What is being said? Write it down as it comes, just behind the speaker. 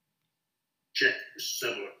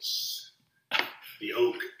semblance. The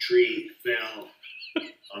oak tree fell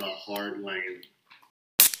on a hard land.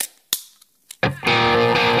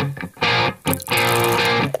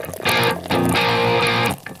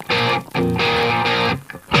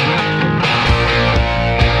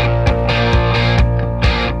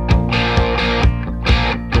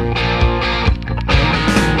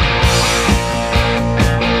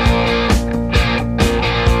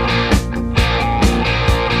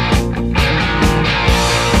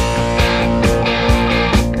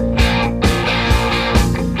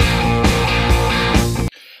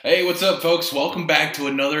 Hey, what's up, folks? Welcome back to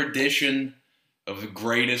another edition of the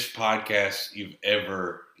greatest podcast you've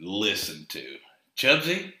ever listened to.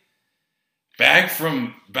 Chubbsy, back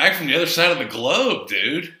from the other side of the globe,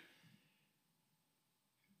 dude.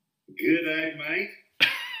 Good day, mate.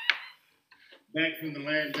 Back from the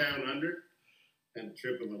land down under. Had a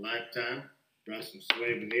trip of a lifetime. Brought some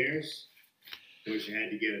souvenirs. Wish I had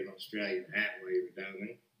to get an Australian hat while you were down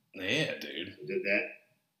there. Yeah, dude. Did that.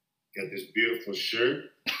 Got this beautiful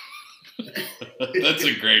shirt. That's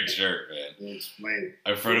a great shirt, man. We'll explain.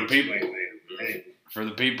 For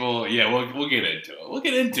the people, yeah, we'll get into it. We'll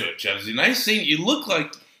get into it, Chubbsy. Nice seeing you. You look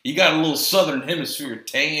like you got a little southern hemisphere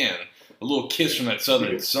tan. A little kiss from that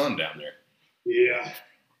southern sun down there. Yeah.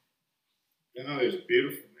 No, it was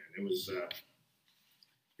beautiful, man.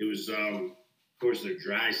 It was of course, the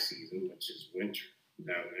dry season, which is winter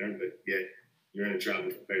down there, but yet you're in a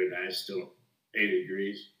tropical paradise, still 80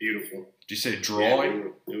 degrees, beautiful. Did you say dry? Yeah,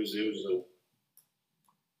 it was a,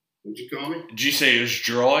 what'd you call me? Did you say it was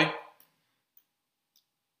dry?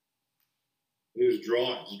 It was dry.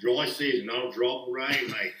 It was dry season, not a drop of rain,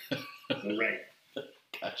 mate. No rain.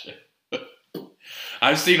 Gotcha.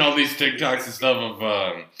 I've seen all these TikToks and stuff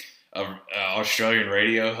of Australian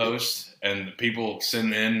radio hosts, and people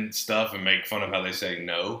send in stuff and make fun of how they say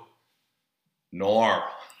no. Nor.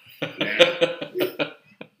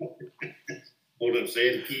 Hold up, say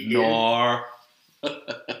it again. Nor.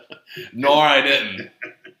 Nor I didn't.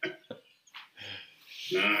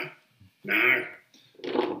 Nah.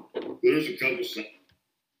 There's a couple songs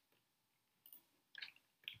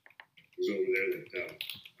over there that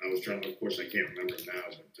I was trying to, of course, I can't remember it now,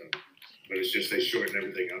 but it's just they shorten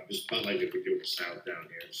everything up. It's not like they would do in the South down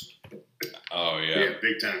here. So. Oh, yeah. Yeah,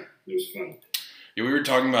 big time. It was fun. Yeah, we were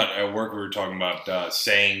talking about, at work,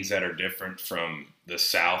 sayings that are different from the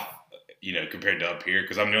South, compared to up here,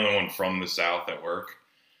 because I'm the only one from the South at work.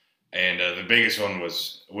 And the biggest one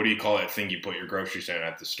was, what do you call that thing you put your groceries in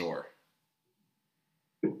at the store?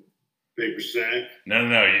 Paper sack?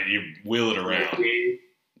 No, you wheel it around.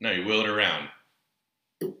 No, you wheel it around.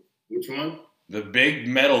 Which one? The big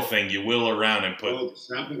metal thing you wheel around and put... Oh, the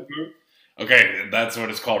shopping cart? Okay, that's what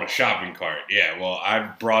it's called, a shopping cart. Yeah, well, I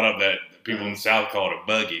brought up that people in the South call it a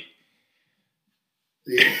buggy.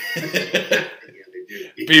 Yeah. Yeah, they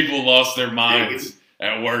do. People lost their minds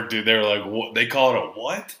at work, dude. They were like, "What?" They call it a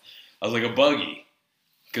what? I was like, a buggy.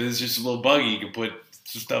 Because it's just a little buggy. You can put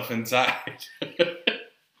some stuff inside.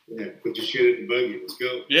 Yeah, put your shit in the buggy. Let's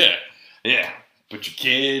go. Yeah. Put your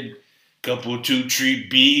kid, couple 2-3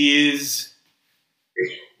 beers.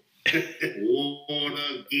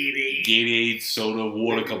 Water, Gatorade, soda,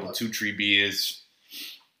 water, couple 2-3 beers.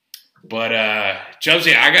 But,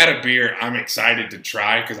 Chelsea, I got a beer I'm excited to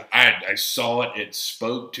try because I saw it. It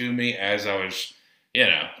spoke to me as I was,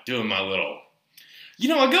 doing my little...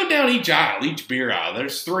 I go down each aisle, each beer aisle.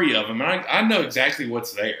 There's 3 of them, and I know exactly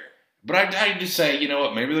what's there. But I just say, you know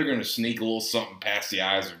what, maybe they're going to sneak a little something past the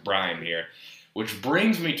eyes of Brian here. Which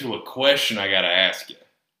brings me to a question I got to ask you.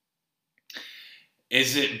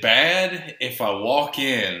 Is it bad if I walk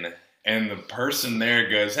in and the person there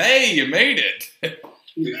goes, "Hey, you made it"?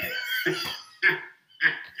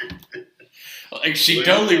 Like, she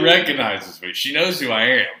totally recognizes me. She knows who I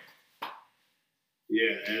am.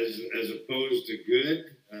 Yeah, as opposed to good,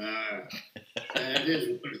 it is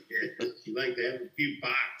what it is. You like to have a few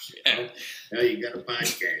pops. Now you got a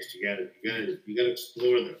podcast. You got to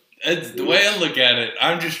explore them. That's the way I look at it.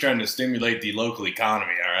 I'm just trying to stimulate the local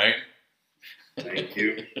economy. All right. Thank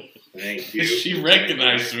you. She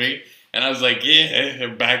recognized me, and I was like, "Yeah,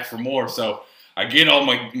 I'm back for more." So I get all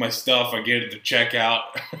my stuff. I get it to checkout,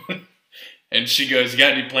 and she goes, "You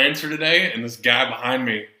got any plans for today?" And this guy behind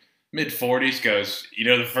me, mid-40s, goes,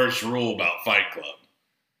 "The first rule about Fight Club."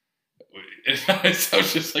 And so I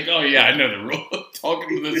was just like, "Oh yeah, I know the rule."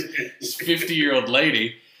 Talking to this 50-year-old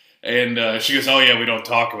lady, and she goes, "Oh yeah, we don't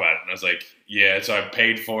talk about it." And I was like, "Yeah." So I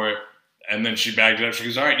paid for it, and then she backed it up. She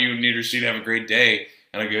goes, "All right, you need a receipt. Have a great day."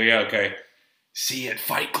 And I go, "Yeah, okay. See you at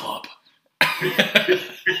Fight Club."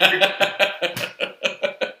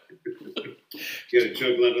 You got a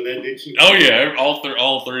chuckle out of that, did you? Oh yeah,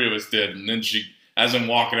 all three of us did. And then she, as I'm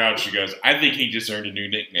walking out, she goes, "I think he just earned a new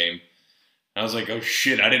nickname." I was like, "Oh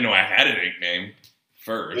shit, I didn't know I had a nickname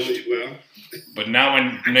first." Oh, well, but now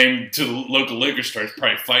my name to the local liquor store is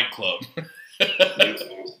probably Fight Club. that's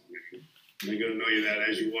awesome. They're gonna know you that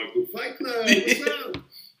as you walk through Fight Club. What's up?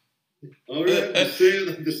 All right,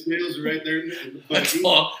 the snails are right there in the buggy.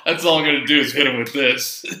 That's all I'm gonna do is hit him with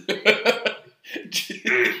this.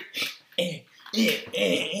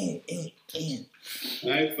 All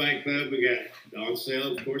right, Fight Club. We got on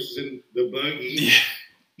sale, of course, is in the buggy. Yeah.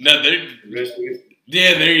 No,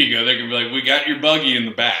 yeah, there you go. They're gonna be like, "We got your buggy in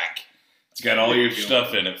the back. It's got all your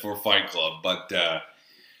stuff in it for Fight Club." But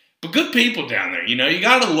good people down there. You know, you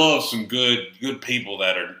gotta love some good people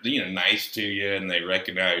that are nice to you and they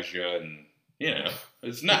recognize you, and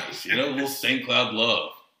it's nice. A little St. Cloud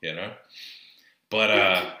love.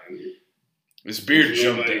 But this beer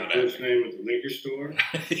jumped out at me. First name at the liquor store,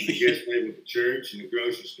 the guest name at the church, and the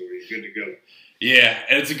grocery store. You're good to go. Yeah,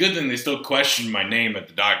 and it's a good thing they still question my name at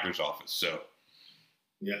the doctor's office. So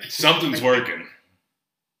yeah, something's working.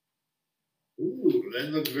 Ooh,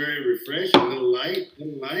 that looks very refreshing. A little light.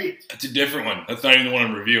 That's a different one. That's not even the one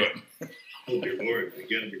I'm reviewing. Oh, dear Lord.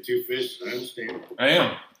 You got to be two-fisted. I understand. I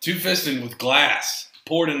am. Two-fisted with glass.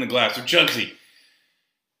 Poured in the glass. So, Chubbsy,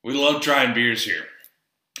 we love trying beers here.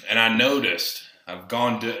 And I noticed, I've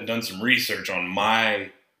done some research on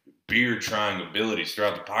my beer trying abilities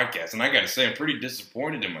throughout the podcast. And I got to say, I'm pretty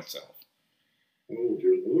disappointed in myself. Oh,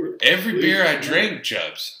 dear Lord. Every beer I drink,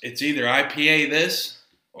 Chubbs, it's either IPA this,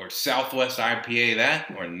 or Southwest IPA that,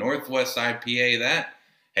 or Northwest IPA that,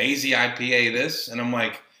 Hazy IPA this, and I'm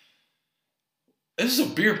like, this is a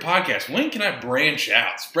beer podcast. When can I branch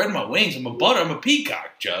out? Spread my wings. I'm a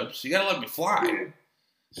peacock, Chubbs. You gotta let me fly.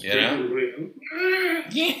 Yeah.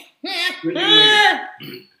 Yeah.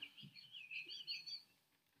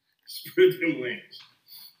 Spread them wings.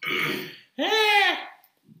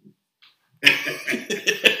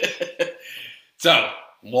 So,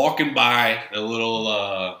 walking by the little,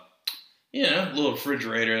 little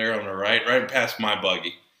refrigerator there on the right past my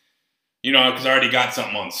buggy. Because I already got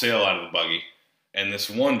something on sale out of the buggy. And this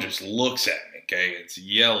one just looks at me, okay? It's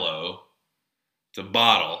yellow. It's a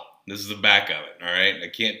bottle. This is the back of it, all right? I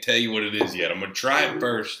can't tell you what it is yet. I'm going to try it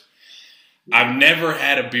first. I've never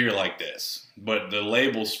had a beer like this, but the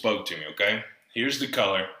label spoke to me, okay? Here's the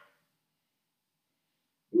color.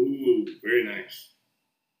 Ooh, very nice.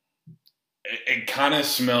 It kind of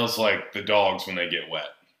smells like the dogs when they get wet.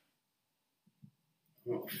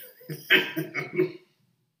 Oh.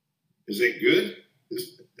 Is it good?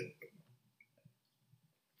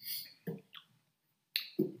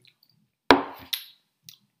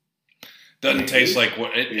 Doesn't taste like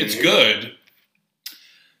what it's good,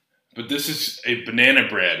 but this is a banana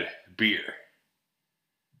bread beer.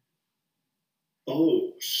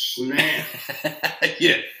 Oh, snap.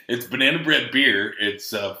 Yeah, it's banana bread beer.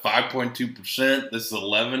 It's 5.2%. This is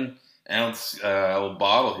 11-ounce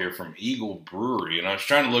bottle here from Eagle Brewery, and I was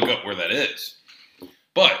trying to look up where that is.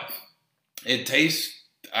 But it tastes,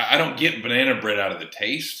 I don't get banana bread out of the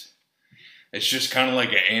taste. It's just kind of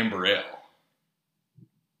like an amber ale.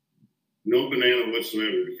 No banana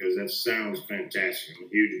whatsoever, because that sounds fantastic. I'm a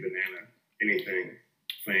huge banana anything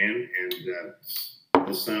fan, and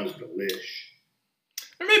this sounds delish.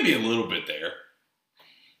 There may be a little bit there.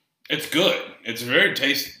 It's good. It's a very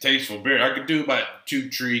tasteful beer. I could do about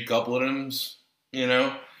 2-3 couple of them,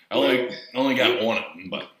 I only got one of them,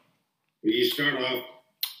 but. You start off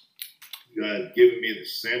giving me the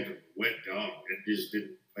scent of wet dog. It just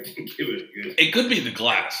didn't fucking give it good. It could be the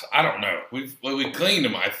glass. I don't know. We cleaned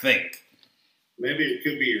them, I think. Maybe it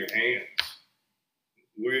could be your hands.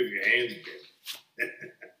 Where have your hands been?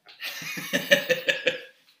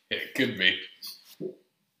 It could be.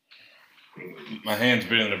 My hand's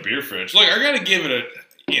been in the beer fridge. Look, I gotta give it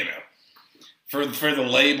for the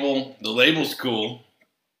label. The label's cool.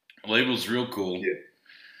 The label's real cool. Yeah.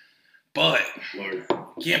 But you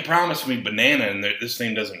can't promise me banana, and this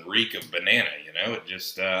thing doesn't reek of banana. It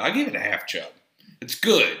just I give it a half chub. It's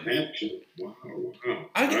good. Half chub. Wow.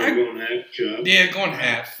 I'm going half chub. Yeah, going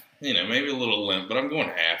half. Maybe a little limp, but I'm going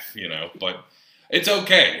half. But it's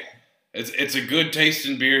okay. It's a good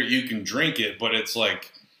tasting beer. You can drink it, but it's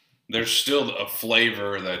like there's still a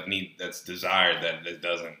flavor that's desired that it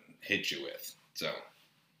doesn't hit you with. So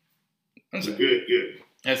that's it. Good.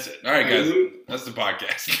 That's it. All right, guys. That's the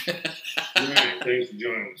podcast. All right. Thanks for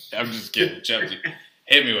joining us. I'm just kidding, Chubbsy.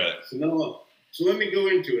 Hit me with it. So let me go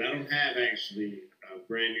into it. I don't have actually a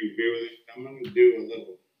brand new beer with it. I'm going to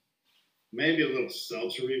do maybe a little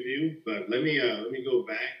seltzer review, but let me go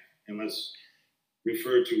back and let's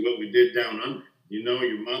refer to what we did down under you know,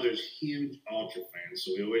 your mother's huge Ultra fan,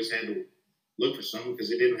 so we always had to look for something because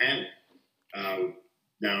they didn't have it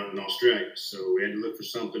down in Australia. So we had to look for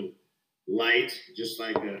something light, just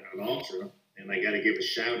like an Ultra. And I got to give a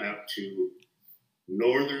shout out to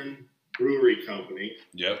Northern Brewery Company.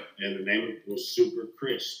 Yep. And the name of it was Super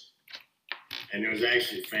Crisp. And it was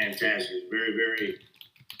actually fantastic. It was very, very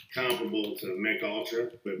comparable to Mick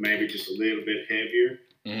Ultra, but maybe just a little bit heavier.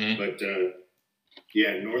 Mm-hmm. But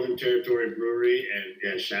yeah, Northern Territory Brewery, and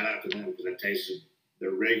yeah, shout out to them because I tasted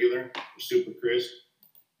their regular, Super Crisp,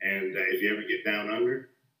 and if you ever get down under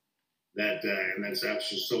that, and that's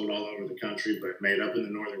actually sold all over the country, but made up in the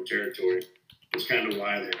Northern Territory. It's kind of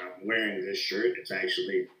why that I'm wearing this shirt. It's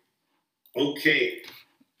actually okay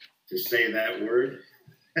to say that word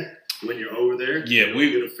when you're over there. Yeah,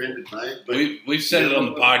 we get offended by it. But we've said it on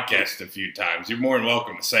the podcast a few times. You're more than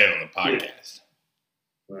welcome to say it on the podcast.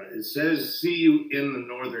 It says "See you in the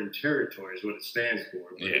Northern Territory" is what it stands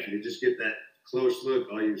for. But if you just get that close look,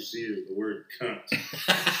 all you see is the word "cunt."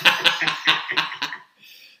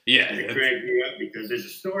 Yeah, and it cracked me up because there's a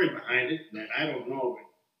story behind it that I don't know, but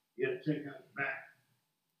you got to check out the back.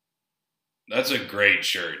 That's a great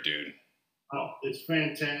shirt, dude. Oh, it's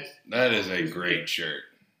fantastic. That is a great shirt.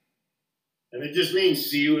 And it just means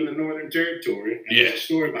 "see you in the Northern Territory." And there's a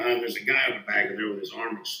story behind. There's a guy on the back of there with his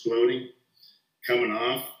arm exploding, coming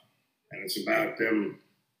off, and it's about them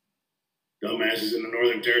dumbasses in the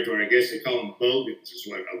Northern Territory. I guess they call them bogans, is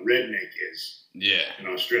what a redneck is. Yeah. In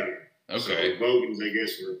Australia. Okay. So bogans, I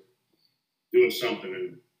guess, were doing something,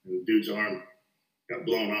 and the dude's arm got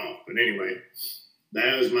blown off. But anyway,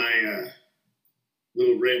 that was my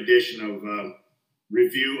little rendition of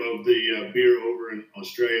review of the beer over in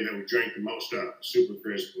Australia that we drank the most of. Super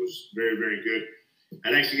Crisp was very, very good.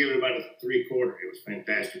 I'd actually give it about a 3/4. It was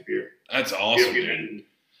fantastic beer. That's awesome, dude.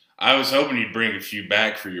 I was hoping you'd bring a few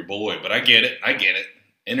back for your boy, but I get it.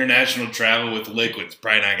 International travel with liquids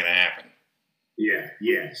probably not going to happen.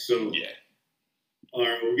 Yeah. So, all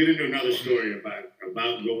right, we'll get into another story about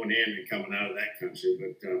going in and coming out of that country.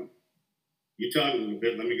 But you talk a little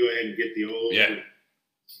bit. Let me go ahead and get the old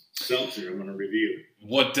seltzer I'm going to review.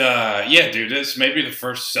 Dude, this may be the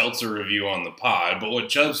first seltzer review on the pod, but what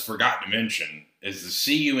Chubbs forgot to mention is the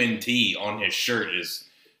CUNT on his shirt is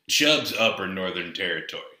Chubbs Upper Northern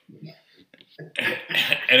Territory.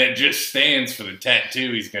 And it just stands for the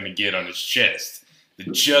tattoo he's going to get on his chest.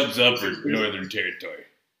 The Chubbs Upper Northern Territory.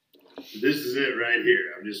 This is it right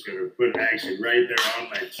here. I'm just going to put it actually right there on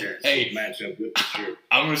my chest. Hey, to match up with the shirt.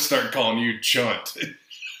 I'm going to start calling you Chunt.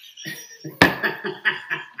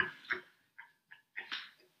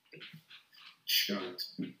 Chunt.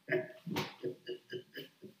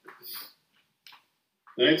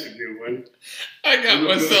 That's a new one. I got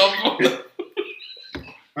myself on.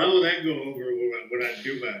 How will that go over when I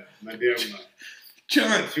do my damn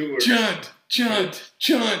Chunt. Boats.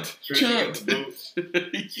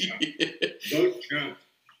 Boat Chunt.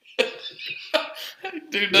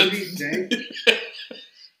 Dude,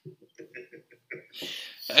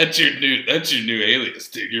 that's your new alias,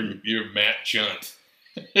 dude. You're Matt Chunt.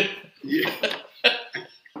 Yeah.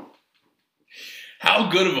 How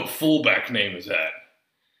good of a fullback name is that?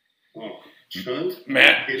 Oh, Chunt?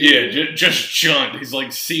 Matt, just Chunt. He's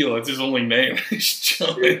like Seal. That's his only name. He's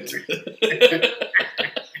Chunt.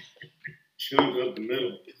 Chunt up the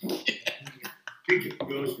middle. He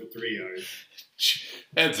goes for 3 yards.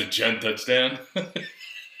 That's a Chunt touchdown.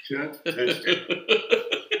 Chunt touchdown.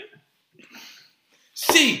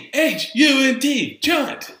 CHUNT.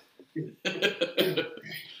 Chunt.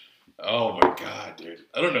 Oh my God, dude.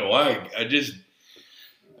 I don't know why. I just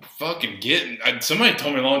fucking somebody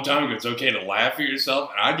told me a long time ago it's okay to laugh at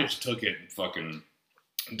yourself, and I just took it and fucking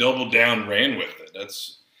doubled down, ran with it.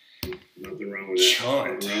 That's nothing wrong with that.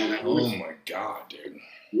 Chunt. Oh my God, dude.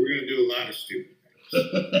 We're gonna do a lot of stupid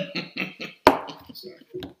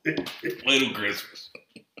things. Little Christmas.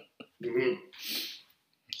 Mm-hmm.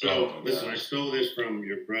 So listen, I stole this from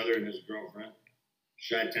your brother and his girlfriend,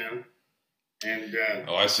 Chi-Town, and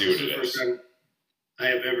I see what it is. The first time I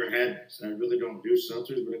have ever had this. I really don't do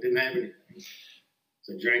seltzers, but I didn't have anything,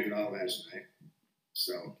 so I drank it all last night.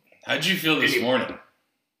 So, how'd you feel this morning?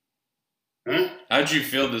 Huh? How'd you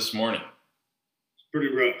feel this morning? It's pretty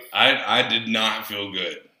rough. I did not feel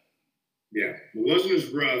good. Yeah, it wasn't as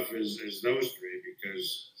rough as those three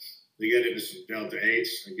because they got into some Delta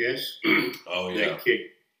 8s, I guess. Oh, yeah. They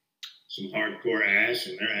kicked some hardcore ass,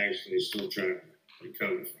 and they're actually still trying to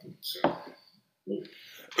recover from it. So,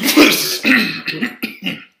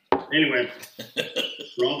 anyway,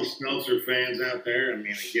 for all the seltzer fans out there, I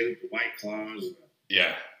mean, I get it, the White Claws, the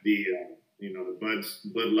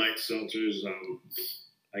Bud Light seltzers.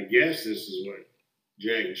 I guess this is what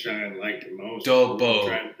Jack and Shine like the most. Topo.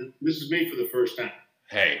 This is me for the first time.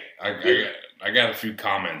 Hey, I got a few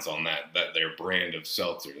comments on that their brand of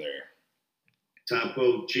seltzer there.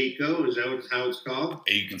 Topo Chico, is that how it's called?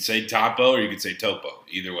 You can say Topo or you can say Topo,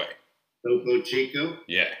 either way. Topo Chico?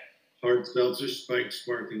 Yeah. Hard seltzer, spiked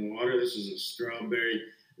sparkling water. This is a strawberry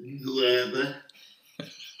guava.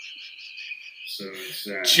 So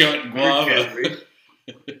it's Chunt guava.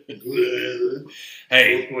 Guava.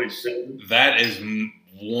 Hey, 4.7. that is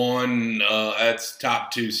that's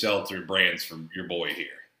top 2 seltzer brands from your boy here.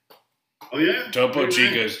 Oh yeah, Topo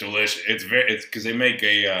Chico is delicious. It's because they make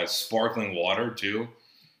a sparkling water too,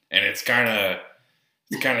 and it's kind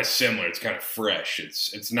of similar. It's kind of fresh.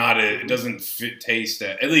 It's not it doesn't taste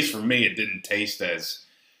at least for me it didn't taste as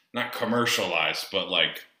not commercialized, but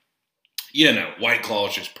like White Claw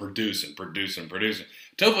is just producing.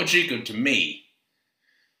 Topo Chico to me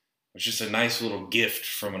was just a nice little gift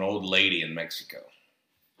from an old lady in Mexico.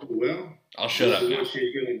 Well, I'll shut up now. This is what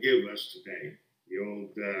she's going to give us today. The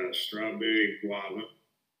old strawberry guava.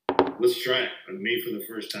 Let's try it. And me for the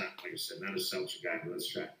first time. Like I said, not a seltzer guy, but let's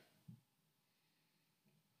try it.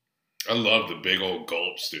 I love the big old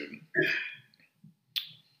gulps, dude.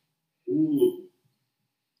 Ooh.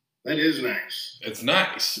 That is nice. It's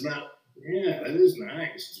nice. Yeah, that is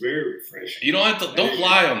nice. It's very refreshing. You don't have to. Don't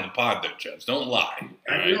lie on the pod, though, Chubbs. Don't lie.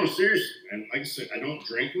 Right? No, seriously, man. Like I said, I don't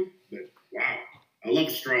drink them, but wow, I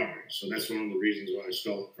love strawberry, so that's one of the reasons why I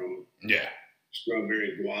stole it from them. Yeah.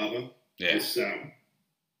 Strawberry guava. Yeah. It's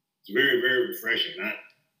very, very refreshing.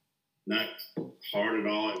 Not hard at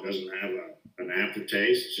all. It doesn't have an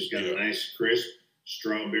aftertaste. It's just got a nice, crisp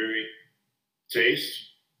strawberry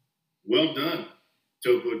taste. Well done,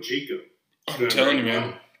 Topo Chico. I'm telling you,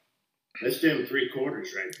 man. That's them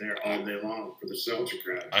 3/4 right there all day long for the seltzer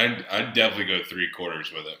crowd. I'd definitely go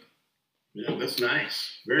 3/4 with it. Yeah, that's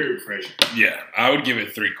nice. Very refreshing. Yeah, I would give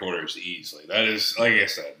it 3/4 easily. That is, like I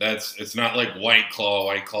said, it's not like White Claw.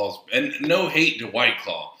 White Claw's, and no hate to White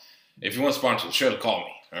Claw. If you want to sponsor the show, call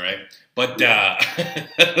me. All right, but I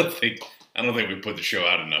don't think we put the show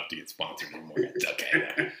out enough to get sponsored anymore. It's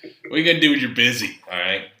okay. What are you gonna do when you're busy? All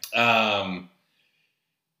right.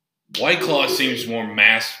 White Claw seems more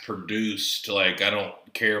mass produced. Like, I don't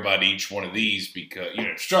care about each one of these because,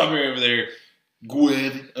 strawberry over there,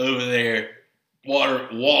 guava over there,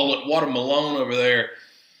 watermelon over there.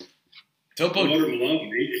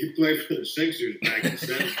 Watermelon, he played for the Sixers back in the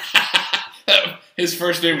 70s. His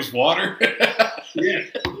first name was Water? Yeah.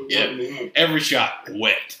 Every shot,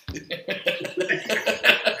 wet.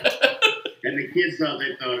 And the kids thought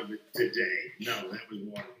of it today. No, that was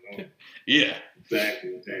watermelon. Yeah. Back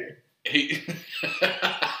in the day.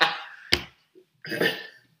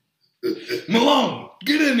 Malone,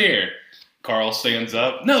 get in here. Carl stands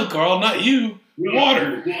up. No, Carl, not you.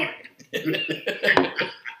 Water.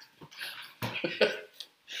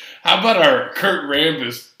 How about our Kurt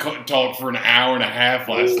Rambis talk for an hour and a half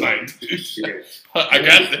last night?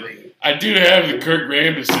 I do have the Kurt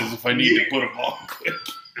Rambises if I need to put them on quick.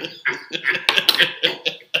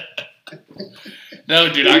 No,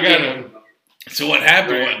 dude, I got to. So what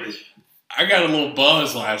happened was, I got a little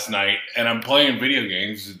buzz last night, and I'm playing video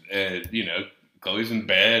games. Chloe's in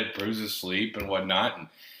bed, Prue's asleep, and whatnot. And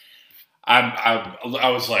I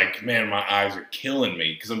was like, man, my eyes are killing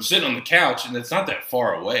me because I'm sitting on the couch, and it's not that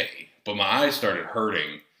far away, but my eyes started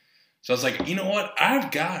hurting. So I was like, you know what? I've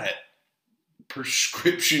got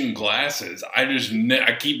prescription glasses. I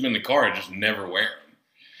keep them in the car. I just never wear them.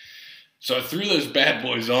 So I threw those bad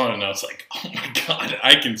boys on, and I was like, oh, my God,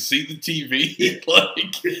 I can see the TV.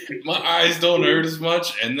 Like, my eyes don't hurt as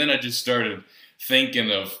much. And then I just started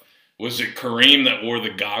thinking of, was it Kareem that wore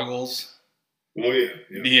the goggles? Oh, yeah.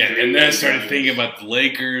 Yeah, and then I started thinking about the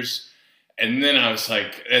Lakers. And then I was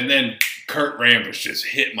like, and then Kurt Rambis just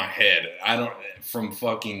hit my head. From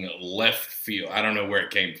fucking left field. I don't know where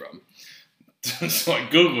it came from. So I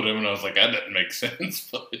Googled him, and I was like, that doesn't make sense.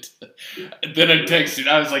 But then I texted.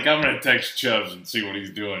 I was like, I'm going to text Chubbs and see what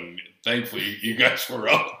he's doing. Thankfully, you guys were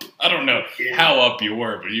up. I don't know how up you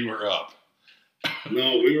were, but you were up.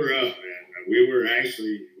 No, we were up, man.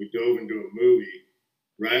 We dove into a movie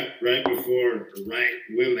right before, or right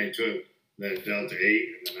when they took that Delta 8,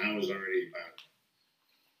 and then I was already about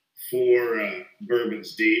 4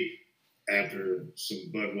 bourbons deep. After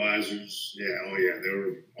some Budweisers, they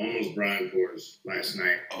were almost Brian pours last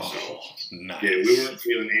night. Oh, so, nice. Yeah, we weren't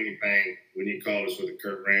feeling any pain when you called us with a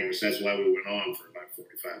Kurt Rambis. That's why we went on for about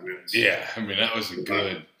 45 minutes. Yeah, I mean, that was a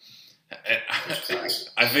good.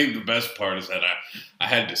 I think the best part is that I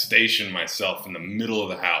had to station myself in the middle of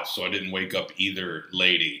the house so I didn't wake up either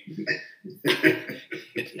lady. I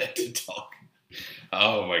had to talk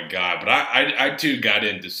Oh my God! But I too got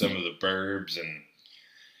into some of the burbs, and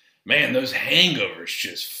man, those hangovers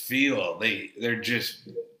just they're just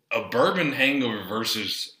a bourbon hangover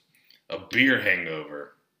versus a beer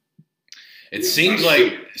hangover. It seems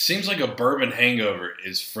like a bourbon hangover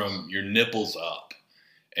is from your nipples up,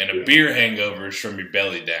 and a beer hangover is from your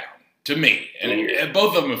belly down. To me, and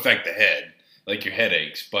both of them affect the head, like your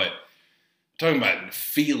headaches. But talking about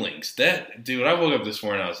feelings, that dude, I woke up this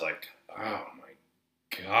morning, I was like, oh my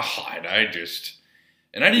God, and I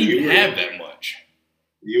didn't even have that much.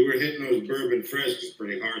 You were hitting those bourbon fresques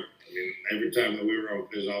pretty hard. I mean, every time that we were on,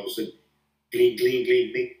 there's all of a sudden, gling, gling,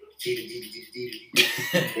 gling, gling.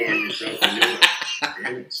 Pouring yourself a new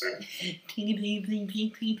one.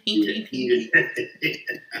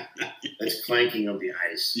 That's clanking of the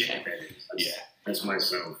ice. Yeah. That's my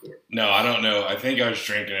sound for it. No, I don't know. I think I was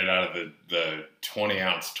drinking it out of the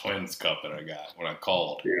 20-ounce Twins cup that I got when I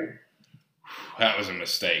called. Yeah. That was a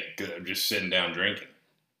mistake. I'm just sitting down drinking.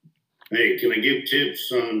 Hey, can I give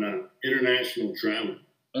tips on international travel?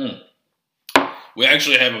 We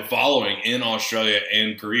actually have a following in Australia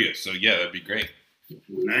and Korea, so yeah, that'd be great.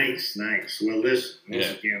 Nice. Well, listen,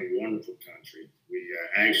 once again, wonderful country. We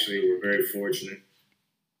actually were very fortunate.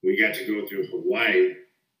 We got to go through Hawaii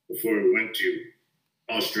before we went to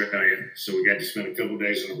Australia, so we got to spend a couple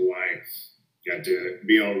days in Hawaii. Got to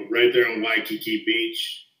be right there on Waikiki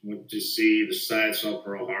Beach. Went to see the sights, saw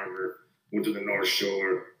Pearl Harbor. Went to the North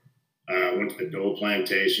Shore. Went to the Dole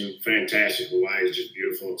Plantation. Fantastic. Hawaii is just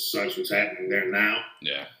beautiful. It sucks what's happening there now.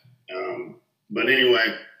 Yeah. But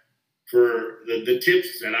anyway, for the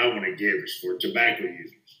tips that I want to give is for tobacco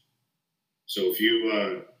users. So if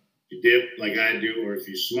you dip like I do, or if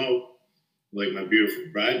you smoke like my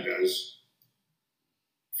beautiful bride does,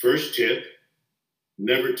 first tip,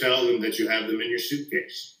 never tell them that you have them in your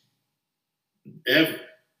suitcase. Ever.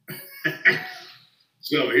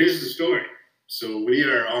 So here's the story. So we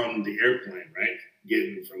are on the airplane, right?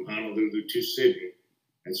 Getting from Honolulu to Sydney.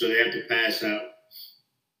 And so they have to pass out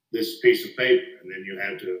this piece of paper. And then you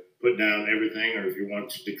have to put down everything, or if you want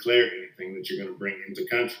to declare anything that you're going to bring into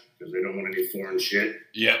country, because they don't want any foreign shit.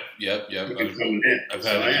 Yep. Coming in. I've so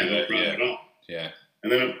had I had no problem at all. Yeah.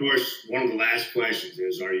 And then, of course, one of the last questions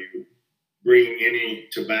is, are you bringing any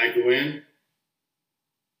tobacco in?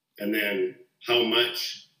 And then, how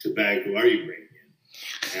much tobacco are you bringing in?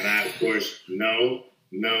 And I, of course, no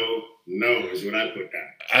is what I put down.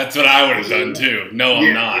 That's what I would have done too. No,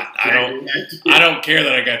 I'm not. I don't care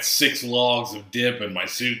that I got 6 logs of dip in my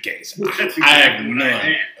suitcase. I have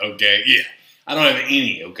none. Okay, yeah, I don't have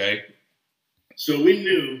any. Okay. So we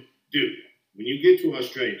knew, dude, when you get to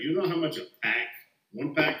Australia, do you know how much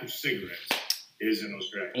one pack of cigarettes is in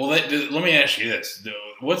Australia? Well, let me ask you this: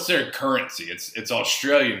 what's their currency? It's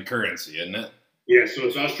Australian currency, isn't it? Yeah, so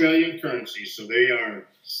it's Australian currency. So they are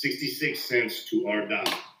 66 cents to our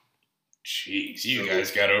dollar. Jeez, you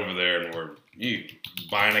guys got over there and were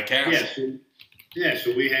buying a castle. Yeah,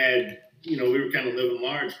 so we had, we were kind of living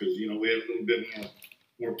large because, we had a little bit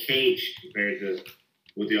more cage compared to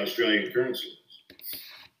what the Australian currency was.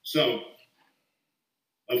 So,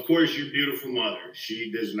 of course, your beautiful mother,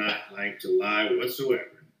 she does not like to lie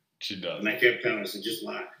whatsoever. She does. And I kept telling her, I said, just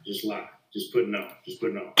lie. Just put no.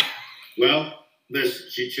 Well,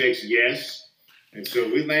 listen, she checks yes. And so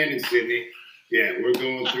we land in Sydney. Yeah, we're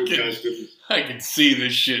going through customs. I can see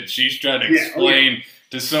this shit. She's trying to explain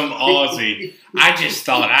to some Aussie. I just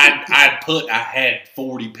thought I had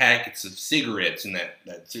 40 packets of cigarettes in that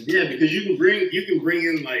suitcase. Yeah, because you can bring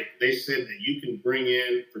in, like they said that you can bring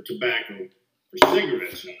in for tobacco, for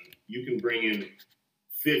cigarettes, you can bring in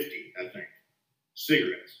 50, I think,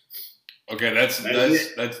 cigarettes. Okay, that's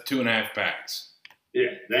 2.5 packs.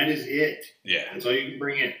 Yeah, that is it. Yeah. That's all you can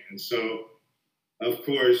bring in. And so, of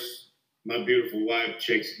course, my beautiful wife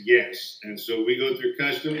checks yes. And so we go through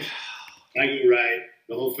customs. I go right.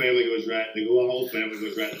 The whole family goes right. The whole family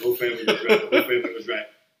goes right. The whole family goes right. The whole family goes right.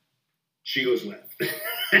 She goes left.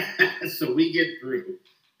 So we get through.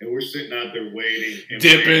 And we're sitting out there waiting.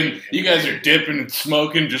 Dipping. You guys are dipping and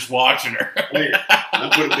smoking, just watching her. Oh, yeah. I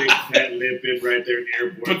put a big fat lip in right there in the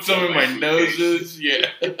airport. Put some in my noses. Yeah.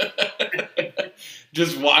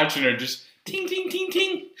 Just watching her. Just ting, ting, ting,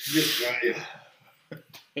 ting. Just right.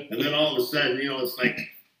 And then all of a sudden, it's like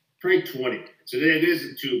probably 20 minutes. So it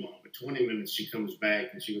isn't too long, but 20 minutes she comes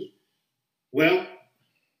back and she goes, well,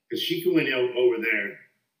 because she went over there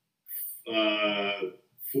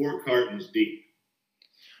 4 cartons deep.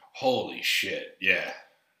 Holy shit, yeah.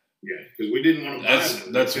 Yeah, because we didn't want to buy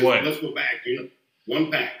them. That's what? Let's go back,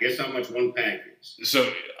 1 pack. Guess how much 1 pack is? So,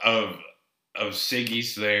 of of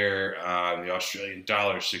ciggies there. The Australian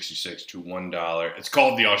dollar is 66 to $1. It's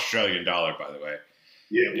called the Australian dollar, by the way.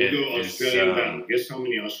 Yeah, we'll go Australian dollar. Guess how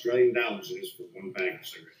many Australian dollars it is for one pack of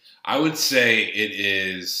cigarettes? I would say it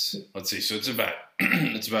is. Let's see. So it's about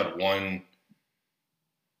it's about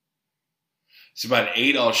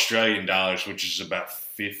 $8 Australian dollars, which is about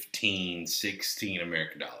 15, 16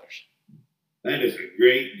 American dollars. That is a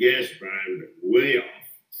great guess, Brian, but way off.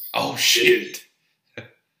 Oh shit! It is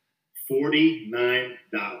 $49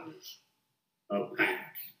 a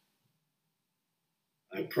pack.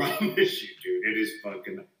 I promise you, dude, it is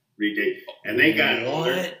fucking ridiculous. And they got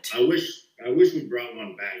what? I wish we brought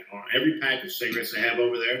one back. On every pack of cigarettes they have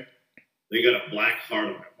over there, they got a black heart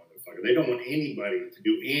on that motherfucker. They don't want anybody to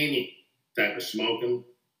do any type of smoking,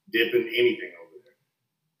 dipping, anything over there.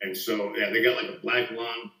 And so, yeah, they got like a black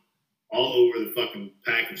lung all over the fucking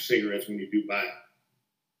pack of cigarettes when you do buy it.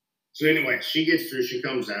 So anyway, she gets through, she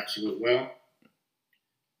comes out, she goes, well,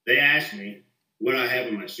 they asked me what I have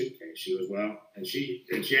in my suitcase. She goes, well, and she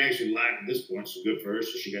actually lied at this point, so good for her.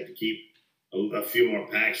 So she got to keep a few more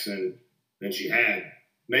packs than she had.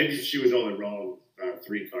 Maybe she was only rolling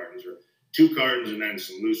 3 cartons or 2 cartons and then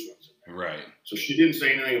some loose ones in there. Right. So she didn't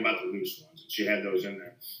say anything about the loose ones, and she had those in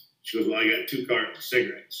there. She goes, well, I got 2 cartons of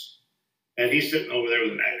cigarettes. And he's sitting over there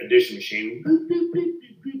with an addition machine.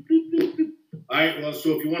 All right, well,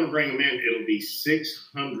 so if you want to bring them in, it'll be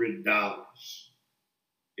 $600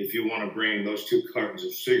 if you want to bring those 2 cartons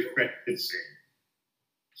of cigarettes in.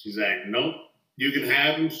 She's like, nope, you can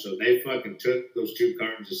have them. So they fucking took those 2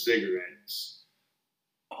 cartons of cigarettes.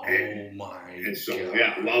 Oh, my And so, God.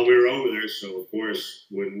 yeah, while we were over there, so, of course,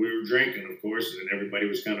 when we were drinking, of course, and everybody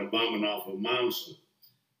was kind of bumming off of Mom, so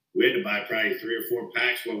we had to buy probably 3 or 4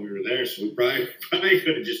 packs while we were there, so we probably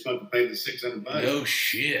could have just fucking paid the $600. No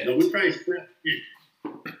shit. No, we probably spent.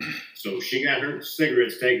 So she got her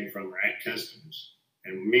cigarettes taken from her at customs,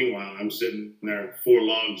 and meanwhile I'm sitting there 4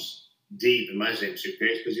 logs deep in my same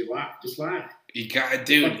suitcase because you lied. Just lied. You got,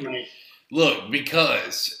 dude. Look,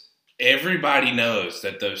 because everybody knows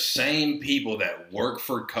that those same people that work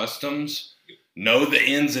for customs know the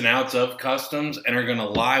ins and outs of customs and are gonna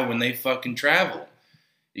lie when they fucking travel.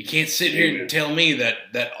 You can't sit here and tell me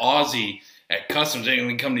that Aussie at customs ain't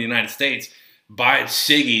going to come to the United States, buy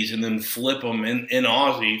ciggies, and then flip them in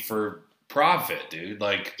Aussie for profit, dude.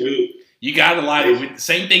 Like, dude, you got to lie.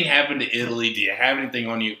 Same thing happened to Italy. Do you have anything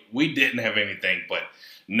on you? We didn't have anything, but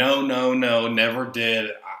no, never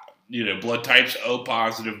did. Blood types O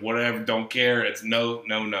positive, whatever. Don't care. It's no.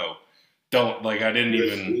 Don't, like, I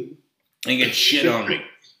didn't get shit on me.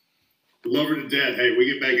 Love her to death. Hey, we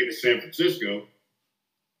get back into San Francisco,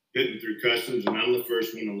 hitting through customs, and I'm the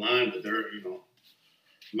first one in line, but they're,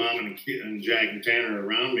 Mom and Jack and Tanner are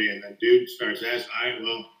around me, and that dude starts asking, all right,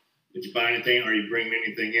 well, did you buy anything? Are you bringing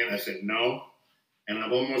anything in? I said, no. And I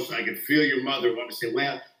could feel your mother wanting to say,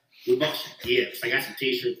 well, we bought some gifts. I got some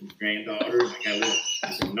T-shirts from granddaughters.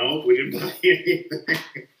 I said, no, we didn't buy anything.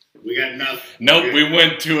 We got nothing. Nope, we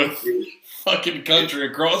went to a fucking country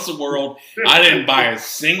across the world. I didn't buy a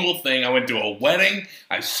single thing. I went to a wedding.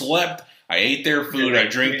 I slept. I ate their food, I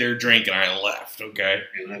drank their drink, and I left, okay?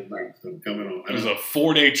 And I left. I'm coming on. It was a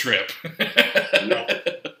 4-day trip. No,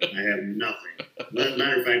 I have nothing.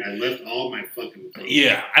 Matter of fact, I left all my fucking clothes.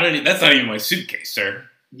 Yeah, that's not even my suitcase, sir.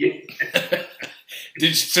 Yeah.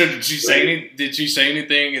 Did she say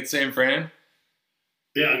anything at San Fran?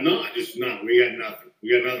 Yeah, no, we got nothing.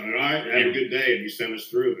 All right, have a good day, and you sent us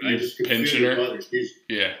through. And I just could feel your mother.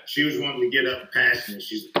 She was wanting to get up and pass me.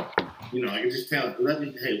 She's I can just tell.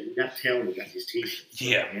 Hey, we got to tell her we got these T-shirts.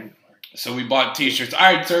 Yeah. So we bought T-shirts. All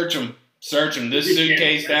right, search them. This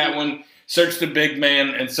suitcase, that one. Search the big man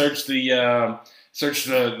and search the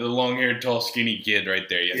long-haired, tall, skinny kid right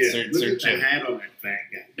there. Yeah, search him. Hat on that fat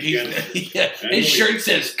guy. His shirt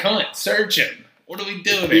says "cunt." Search him. What are we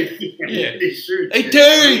doing here? Yeah. Hey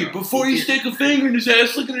Terry, before you stick a finger in his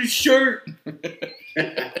ass, look at his shirt.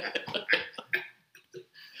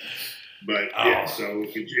 But yeah, so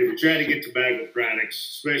if you try to get tobacco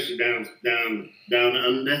products, especially down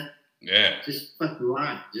under, just fucking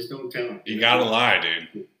lie. Just don't tell them. You gotta lie,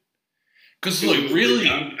 dued. Because look, really,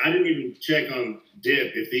 I didn't even check on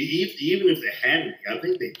dip. Even if they had it, I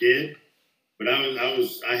think they did. But I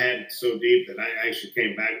had it so deep that I actually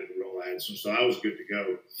came back with the roll I had, so I was good to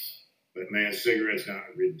go. But man, cigarettes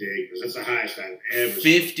got ridiculous. That's the highest I've ever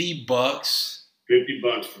seen. $50.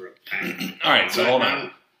 $50 for a pack. All right, so hold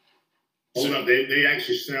on. Hold up, they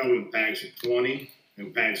actually sell them in packs of 20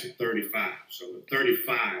 and packs of 35. So the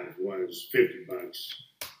 35 was $50,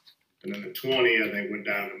 and then the 20 I think went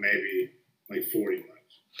down to maybe like $40.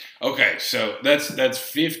 Okay, so that's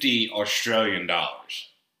 $50 Australian dollars.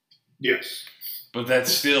 Yes. But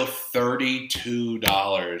that's still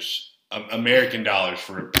 $32 American dollars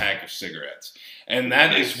for a pack of cigarettes. And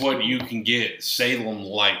that is what you can get Salem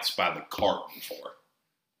Lights by the carton for.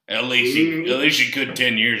 At least you could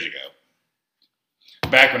 10 years ago.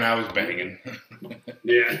 Back when I was banging. Yeah,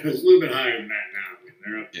 it's a little bit higher than that now. I mean,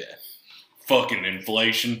 they're up. Yeah. Fucking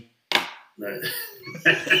inflation. It was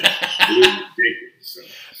ridiculous. So.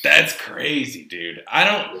 That's crazy, dude. I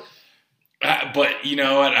don't. But you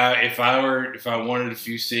know what? If I wanted a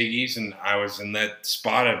few ciggies and I was in that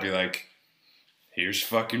spot, I'd be like, "Here's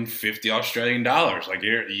fucking $50 Australian dollars. Like,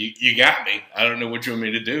 here, you got me. I don't know what you want me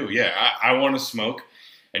to do. Yeah, I want to smoke,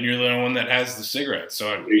 and you're the only one that has the cigarettes.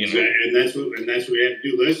 So exactly. And that's what we had to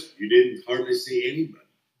do. Listen, you didn't hardly see anybody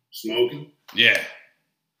smoking. Yeah.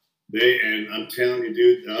 And I'm telling you,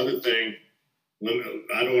 dude, the other thing. I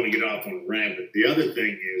don't want to get off on a rant, but the other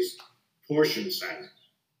thing is portion sizes.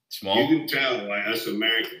 Small. You can tell why us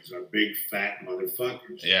Americans are big fat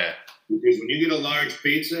motherfuckers. Yeah. Because when you get a large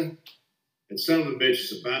pizza, and some of the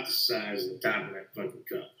bitch is about the size of the top of that fucking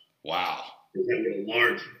cup. Wow. It's that little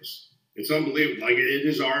largeness. It's unbelievable. Like it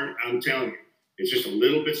is I'm telling you, it's just a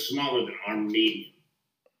little bit smaller than our medium.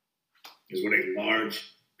 Is what a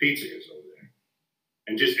large pizza is over there.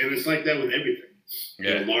 And it's like that with everything.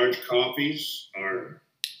 Yeah. The large coffees are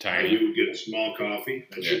tiny. You would get a small coffee.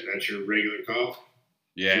 That's your regular coffee.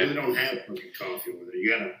 Yeah. You really don't have fucking coffee over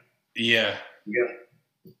there. You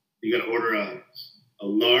gotta order a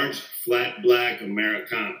large flat black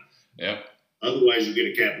Americano. Yep. Otherwise, you get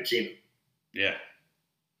a cappuccino. Yeah.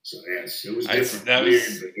 So yes, it was different.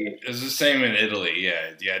 It was the same in Italy.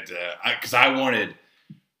 Yeah. You had to, because I wanted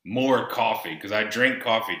more coffee because I drink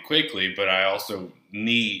coffee quickly, but I also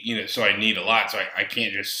need, so I need a lot. So I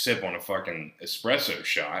can't just sip on a fucking espresso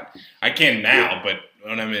shot. I can now, but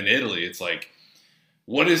when I'm in Italy, it's like,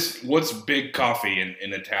 what's big coffee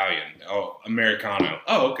in Italian? Oh, Americano.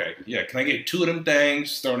 Oh, okay. Yeah. Can I get 2 of them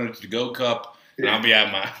things, throw it into the go cup, and I'll be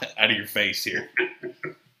out of your face here.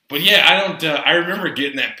 But yeah, I remember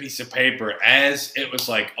getting that piece of paper as it was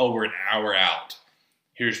like, oh, we're an hour out.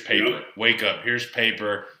 Here's paper. Yep. Wake up. Here's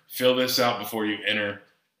paper. Fill this out before you enter.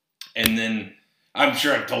 And then, I'm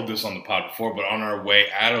sure I've told this on the pod before, but on our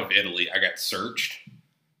way out of Italy, I got searched.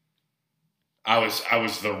 I was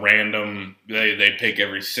the random. They pick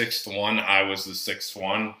every 6th one. I was the 6th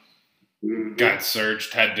one. Mm-hmm. Got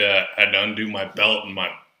searched. Had to undo my belt and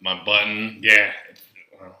my button. Yeah.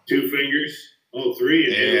 2 fingers. Oh,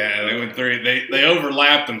 3. Yeah, they went 3. They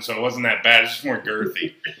overlapped them, so it wasn't that bad. It's just more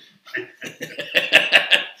girthy.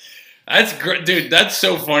 That's great, dude. That's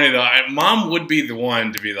so funny though. Mom would be the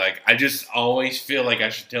one to be like, I just always feel like I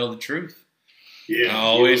should tell the truth. Yeah, I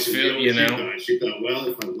always feel, She thought, well,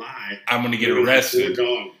 if I lie, I'm gonna get arrested.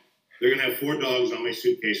 They're gonna have 4 dogs on my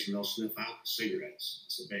suitcase, and they'll sniff out cigarettes.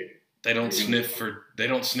 It's a baby. They don't sniff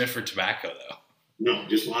for tobacco though. No,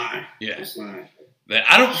 just lie. Yeah, just lie.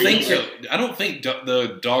 I don't think so. I don't think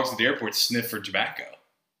the dogs at the airport sniff for tobacco.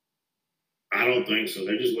 I don't think so.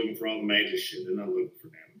 They're just looking for all the major shit. They're not looking for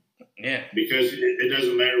them. Yeah. Because it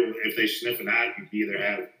doesn't matter if they sniff it out. You can either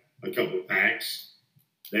have a couple of packs.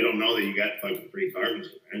 They don't know that you got fucking 3 cartons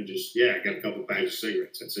in there. And just, I got a couple of packs of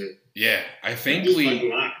cigarettes. That's it. Yeah. I think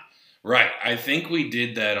Right. I think we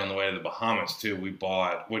did that on the way to the Bahamas too. We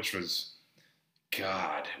bought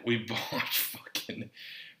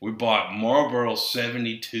Marlboro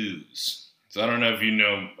 72s. So I don't know if you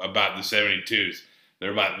know about the 72s.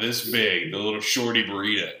 They're about this big, the little shorty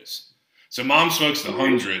burritos. So Mom smokes the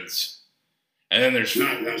hundreds, and then there's the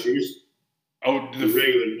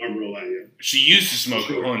regular Marlboro light. Yeah. She used to smoke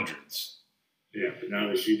the hundreds. Yeah, but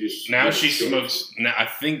now she smokes. Now I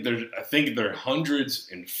think they're hundreds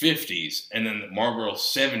and 50s, and then the Marlboro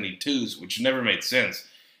 72s, which never made sense,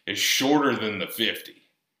 is shorter than the 50.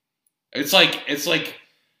 It's like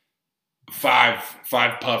 5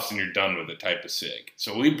 puffs and you're done with it type of cig.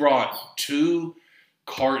 So we brought 2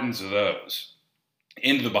 cartons of those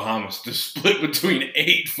into the Bahamas to split between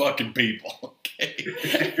 8 fucking people. Okay,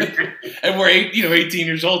 and we're 18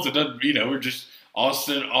 years old. So it doesn't, we're just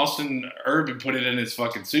Austin Urban put it in his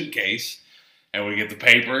fucking suitcase, and we get the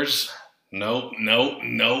papers. Nope.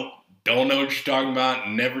 Don't know what you're talking about.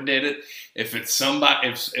 Never did it. If it's somebody,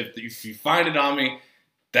 if you find it on me,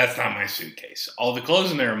 that's not my suitcase. All the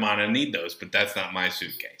clothes in there are mine. I need those, but that's not my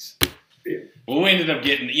suitcase. Yeah. Well, we ended up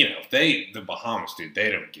getting, the Bahamas, dude,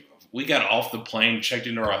 they don't give a. We got off the plane, checked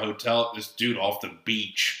into our hotel. This dude off the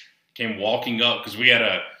beach came walking up because we had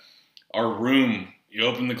our room. You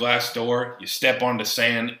open the glass door, you step onto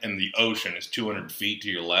sand, and the ocean is 200 feet to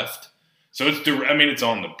your left. So it's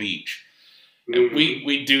on the beach. And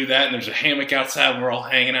we do that, and there's a hammock outside, and we're all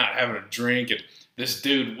hanging out, having a drink, and this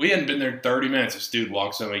dude, we hadn't been there 30 minutes. This dude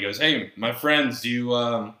walks over. He goes, "Hey, my friends, do you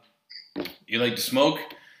like to smoke?"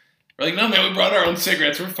 We're like, "No, man, we brought our own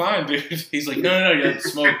cigarettes. We're fine, dude." He's like, No, you have to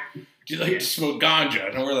smoke. Do you like to smoke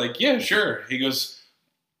ganja? And we're like, "Yeah, sure." He goes,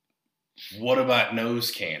 "What about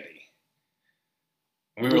nose candy?"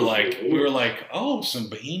 We were like, "Oh, some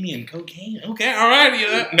Bohemian cocaine. Okay, all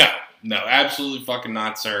right." No, absolutely fucking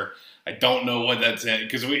not, sir. I don't know what that's in,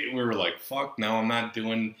 because we were like, "Fuck no, I'm not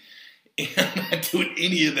doing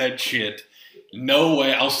any of that shit. No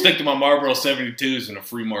way. I'll stick to my Marlboro 72s and a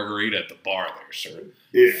free margarita at the bar there, sir."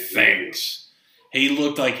 Yeah. Thanks. He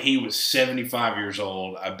looked like he was 75 years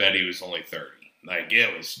old. I bet he was only 30. Like,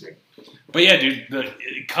 it was. But yeah, dude, the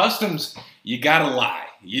customs, you gotta lie.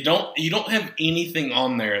 You don't have anything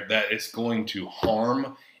on there that is going to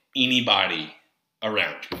harm anybody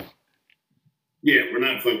around you. Yeah, we're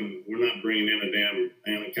not bringing in a damn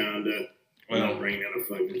anaconda. We're not bringing in a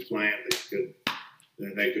fucking plant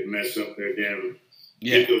that could mess up their damn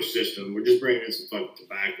ecosystem. We're just bringing in some fucking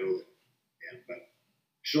tobacco. But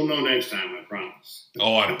she'll know next time, I promise.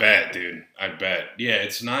 Oh, I bet, dude. I bet. Yeah,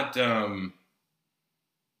 it's not.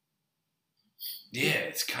 Yeah,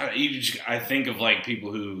 it's kind of. I think of like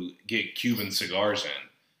people who get Cuban cigars in.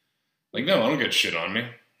 Like, no, I don't get shit on me.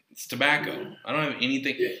 It's tobacco. Yeah. I don't have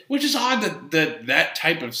anything. Yeah. Which is odd that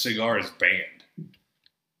type of cigar is banned.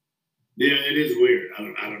 Yeah, it is weird. I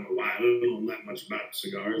don't know why. I don't know that much about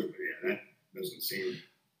cigars, but yeah, that doesn't seem.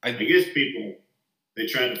 I guess people, they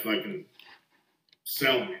try to fucking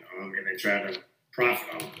sell them. I mean, they try to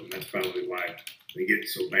profit off them. That's probably why they get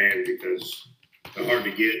so banned, because they're hard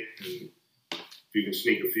to get. And if you can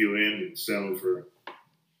sneak a few in and sell them for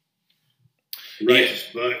righteous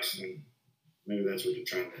bucks, then maybe that's what they're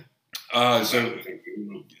trying to.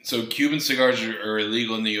 So Cuban cigars are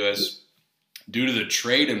illegal in the U.S. due to the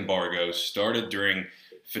trade embargo started during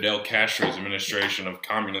Fidel Castro's administration of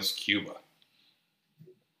communist Cuba.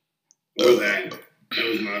 Or that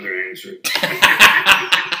was my other answer.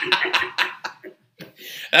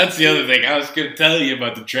 That's the other thing. I was going to tell you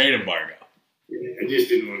about the trade embargo. Yeah, I just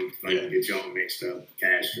didn't want to get y'all mixed up.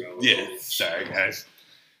 Castro. Yeah, sorry, guys.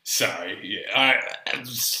 Sorry. Yeah, I'm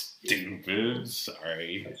stupid.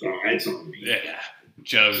 Sorry. That's on me. Yeah.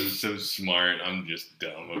 Chubbs is so smart. I'm just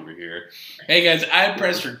dumb over here. Hey, guys, I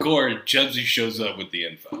press record. Chubbsy shows up with the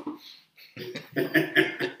info.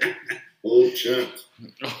 Old Chunt.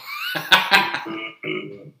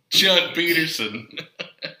 Chunt Peterson.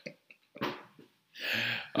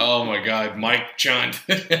 Oh, my God. Mike Chunt.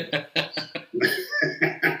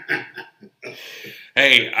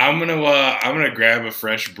 Hey, I'm gonna grab a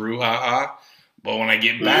fresh brouhaha, but when I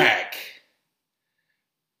get back,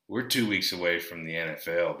 we're 2 weeks away from the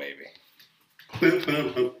NFL, baby.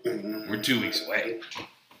 We're 2 weeks away.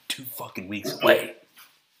 2 fucking weeks away.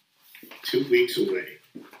 2 weeks away.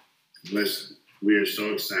 Listen, we are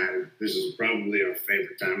so excited. This is probably our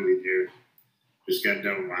favorite time of the year. Just got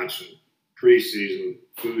done watching preseason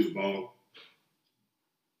foosball.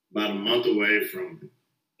 About a month away from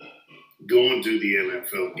going to the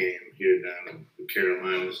NFL game here down in the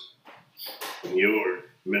Carolinas. And your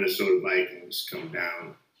Minnesota Vikings come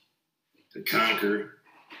down to conquer.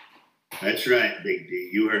 That's right, Big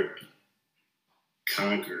D. You heard me.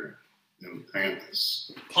 Conquer them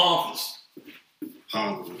Panthers. Panthers.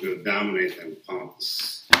 We're going to dominate them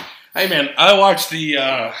Panthers. Hey, man, I watched the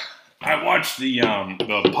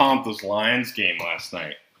Panthers Lions game last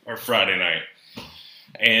night, or Friday night.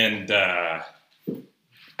 And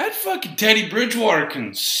that fucking Teddy Bridgewater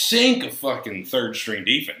can sink a fucking third-string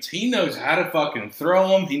defense. He knows how to fucking throw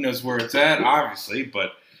them. He knows where it's at, obviously.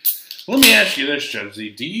 But let me ask you this, Josie.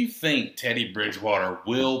 Do you think Teddy Bridgewater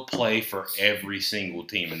will play for every single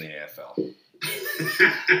team in the NFL?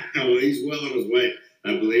 Well, he's well on his way.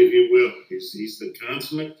 I believe he will. He's the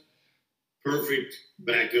consummate, perfect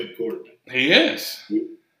backup quarterback. He is.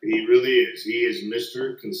 He really is. He is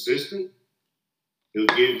Mr. Consistent. He'll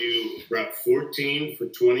give you about 14 for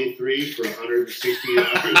 23 for 160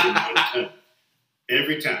 yards and 1 touchdown.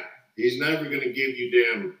 Every time. He's never going to give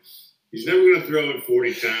you he's never going to throw it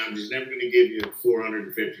 40 times. He's never going to give you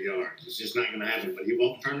 450 yards. It's just not going to happen, but he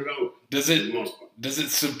won't turn it over. Does it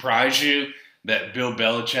surprise you that Bill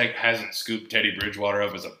Belichick hasn't scooped Teddy Bridgewater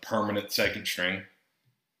up as a permanent second string?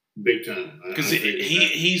 Big time. Because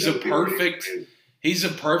he's a perfect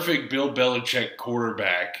Bill Belichick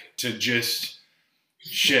quarterback to just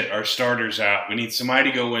shit our starters out. We need somebody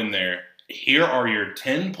to go in there. Here are your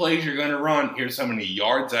 10 plays you're going to run. Here's how many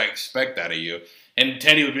yards I expect out of you. And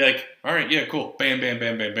Teddy would be like, all right, yeah, cool. Bam, bam,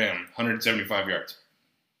 bam, bam, bam. 175 yards.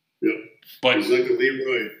 Yeah. But he's like the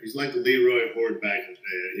Leroy. He's like the Leroy Horde back in the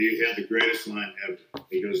day. He had the greatest line ever.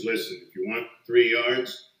 He goes, "Listen, if you want 3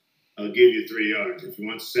 yards, I'll give you 3 yards. If you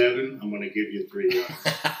want 7, I'm going to give you 3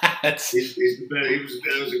 yards." He's the best.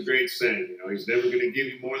 That was a great saying. You know, he's never going to give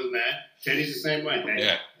you more than that. Teddy's the same way. Hey,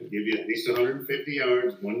 yeah. I'll give you at least 150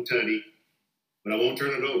 yards, 1 tutty, but I won't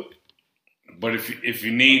turn it over. But if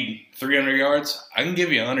you need 300 yards, I can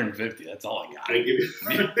give you 150. That's all I got. I give you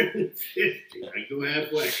 150. I go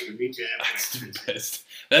halfway. I can meet you halfway. That's the best.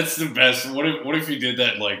 That's the best. What if you did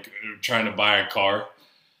that like trying to buy a car?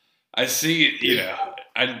 I see, you know,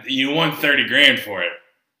 you want 30 grand for it.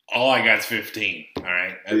 All I got's 15. All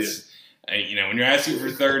right, that's you know, when you're asking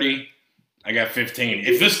for 30, I got 15.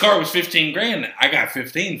 If this car was 15 grand, I got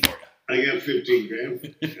 15 for you. I got 15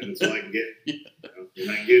 grand, and that's all I can get. You know, you're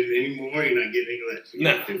not getting any more. You're not getting any less. You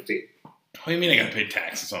got 15. What do you mean I got to pay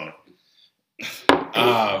taxes on it?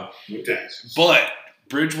 No taxes. But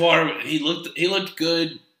Bridgewater, he looked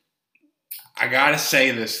good. I gotta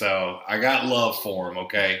say this though, I got love for him.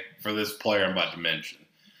 Okay, for this player I'm about to mention.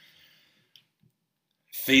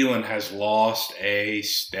 Thielen has lost a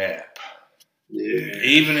step. Yeah.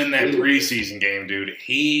 Even in that preseason game, dude,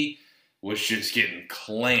 he was just getting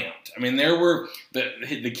clamped. I mean, there were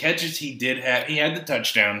the catches he did have. He had the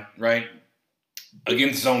touchdown, right,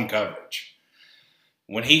 against zone coverage.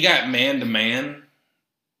 When he got man-to-man,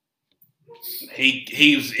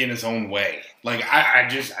 he was in his own way. Like, I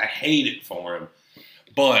hate it for him.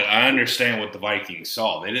 But I understand what the Vikings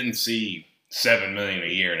saw. They didn't see $7 million a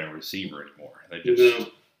year in a receiver anymore. They just,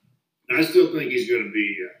 I still think he's going to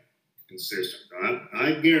be consistent.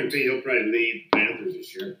 I guarantee he'll probably lead Panthers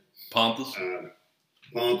this year. Pontus?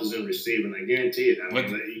 Pontus in receiving. I guarantee it. I mean,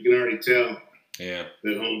 you can already tell that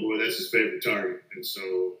homeboy, that's his favorite target. And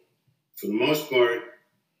so, for the most part,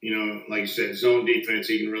 you know, like you said, zone defense,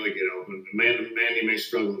 he can really get open. Man-to-man, he may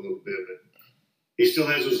struggle a little bit, but he still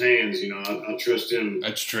has those hands. You know, I'll trust him.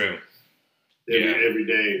 That's true. Every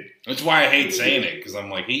day. That's why I hate saying it, because I'm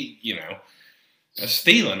like, that's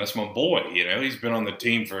Thielen. That's my boy. You know, he's been on the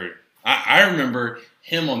team for. I remember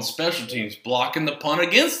him on special teams blocking the punt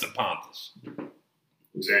against the Pontus.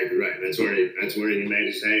 Exactly right. That's where he made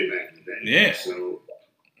his hay back in the day. Yeah. So,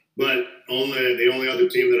 but the only other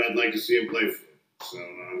team that I'd like to see him play for. So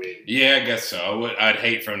I mean. Yeah, I guess so. I'd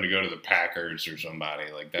hate for him to go to the Packers or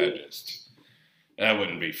somebody like that. That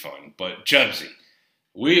wouldn't be fun. But Chubbsy,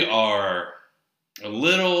 we are a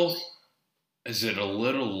little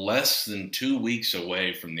less than 2 weeks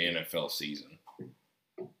away from the NFL season.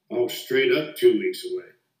 Oh, straight up 2 weeks away.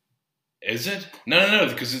 Is it? No,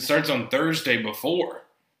 because it starts on Thursday before.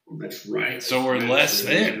 That's right. So we're less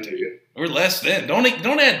than. We're less than.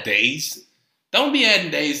 Don't add days. Don't be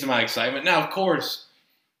adding days to my excitement. Now, of course,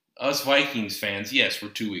 us Vikings fans, yes, we're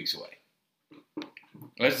 2 weeks away.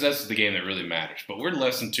 That's the game that really matters. But we're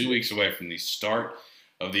less than 2 weeks away from the start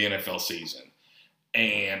of the NFL season.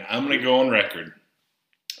 And I'm going to go on record,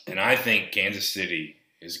 and I think Kansas City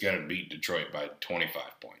is going to beat Detroit by 25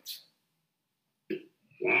 points.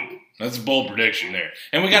 Wow. That's a bold prediction there.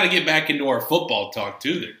 And we got to get back into our football talk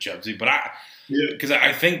too there, Chubbsy. But because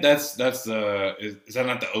I think that's the is that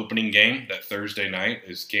not the opening game that Thursday night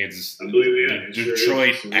is Kansas? I believe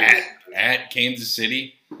Detroit at Kansas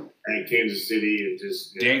City. At Kansas City, and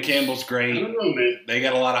just Dan Campbell's great. I don't know, man. They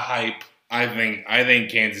got a lot of hype. I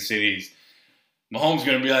think Kansas City's. Mahomes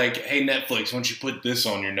going to be like, hey, Netflix, why don't you put this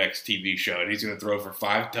on your next TV show? And he's going to throw for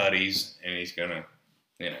 5 tutties, and he's going to,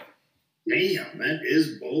 Damn, that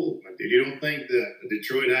is bold. Dude, you don't think the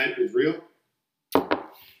Detroit hype is real?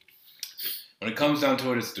 When it comes down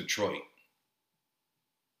to it, it's Detroit.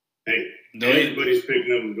 Hey, everybody's picking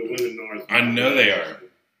them to win the North. I know they are.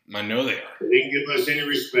 They didn't give us any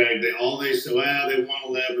respect. They said, they won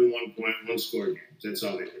 11 1 score games. That's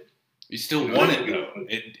all they did. You still won it, though.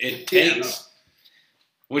 It takes...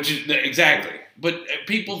 Which is exactly, but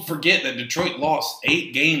people forget that Detroit lost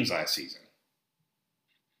 8 games last season.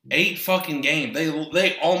 8 fucking games.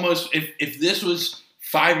 They almost if this was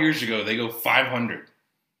 5 years ago, they go 500.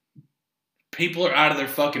 People are out of their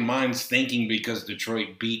fucking minds thinking because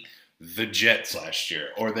Detroit beat the Jets last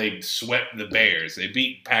year or they swept the Bears. They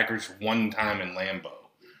beat Packers 1 time in Lambeau.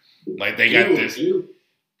 Like they got this.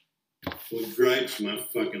 What gripes my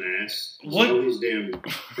fucking ass? What? All these damn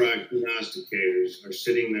prognosticators are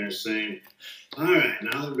sitting there saying, all right,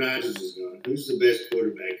 now that Rodgers is gone, who's the best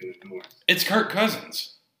quarterback in the North? It's Kirk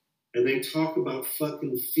Cousins. And they talk about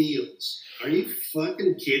fucking Fields. Are you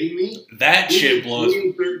fucking kidding me? That shit blows.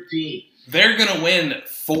 13. They're going to win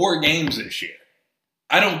 4 games this year.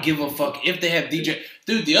 I don't give a fuck if they have DJ.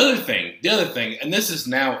 Dude, the other thing, and this is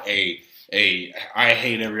now a I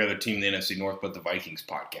hate every other team in the NFC North but the Vikings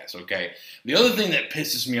podcast, okay? The other thing that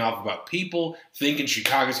pisses me off about people thinking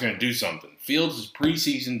Chicago's going to do something, Fields'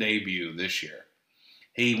 preseason debut this year,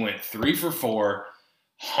 he went 3 for 4,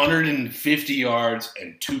 150 yards,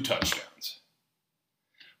 and 2 touchdowns.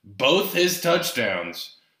 Both his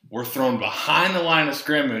touchdowns were thrown behind the line of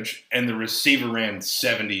scrimmage, and the receiver ran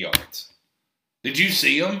 70 yards. Did you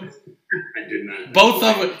see them? I did not. Both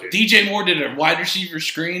of them. DJ Moore did a wide receiver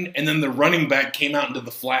screen, and then the running back came out into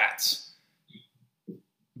the flats.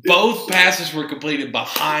 Both passes were completed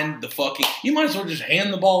behind the fucking. You might as well just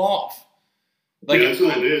hand the ball off. Like, yeah, that's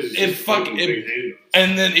what it is.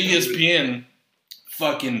 And then ESPN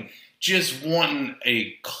fucking just wanting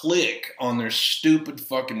a click on their stupid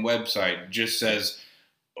fucking website just says,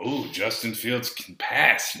 "Oh, Justin Fields can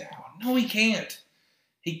pass now." No, he can't.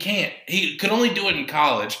 He can't. He could only do it in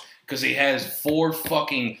college because he has 4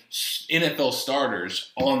 fucking NFL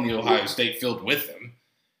starters on the Ohio State field with him.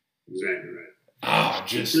 Exactly right.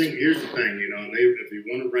 Here's the thing, if you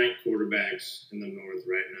want to rank quarterbacks in the North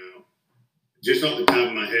right now, just off the top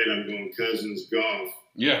of my head, I'm going Cousins, Goff.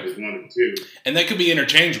 Yeah, is 1 and 2, and that could be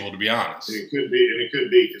interchangeable, to be honest. And it could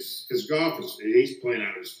be because Goff he's playing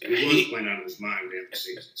out of his playing out of his mind the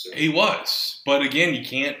season. So. He was, but again, you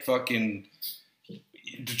can't fucking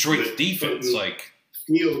Detroit's defense like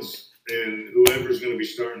Fields and whoever's going to be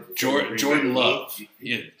starting for Jordan Love.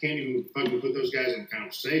 You can't even fucking put those guys in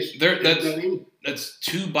conversation. That's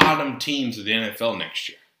 2 bottom teams of the NFL next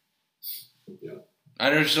year. Yeah,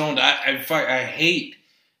 I just don't. I hate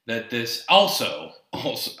that this also.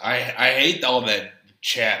 I hate all that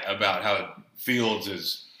chat about how Fields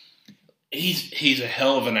is. He's a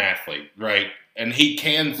hell of an athlete, right? And he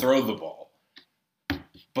can throw the ball,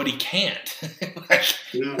 but he can't.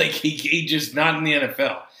 He just not in the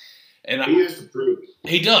NFL. And he has to prove it.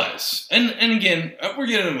 He does. And again, we're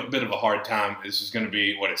giving him a bit of a hard time. This is going to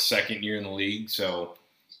be his second year in the league, so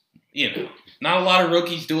not a lot of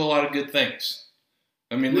rookies do a lot of good things.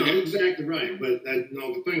 I mean, exactly right. But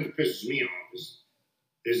the thing that pisses me off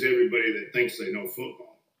is everybody that thinks they know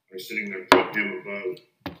football are sitting there putting him above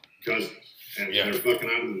Cousins, and they're fucking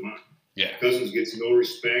out of their mind. Yeah, Cousins gets no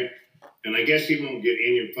respect, and I guess he won't get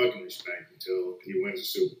any fucking respect until he wins the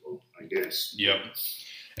Super Bowl. I guess. Yep.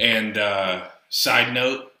 And side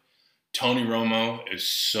note, Tony Romo is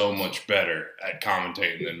so much better at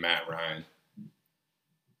commentating than Matt Ryan.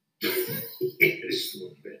 Yes, a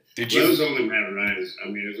little bit. Did you? It was only Matt Ryan's. I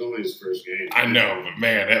mean, it was only his first game. I know, but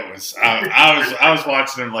man, it was. I was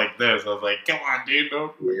watching him like this. I was like, "Come on, dude!"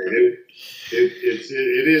 Don't. Yeah,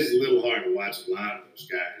 it is a little hard to watch a lot of those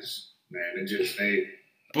guys, man.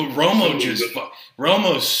 But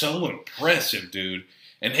Romo's so impressive, dude.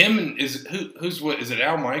 And him who's what? Is it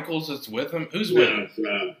Al Michaels that's with him? Who's with him?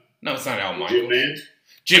 No, it's not Al Michaels.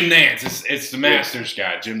 Jim Nantz. It's the Masters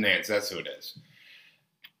guy, Jim Nantz. That's who it is.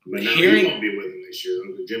 But now he won't be with him this year.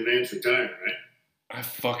 Jim Nantz retired, right? I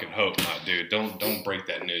fucking hope not, dude. Don't break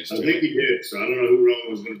that news. I think he did. So I don't know who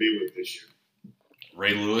Romo's going to be with this year.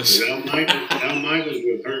 Ray Lewis. Al Michaels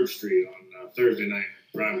with Herb Street on Thursday night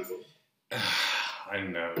prime football. I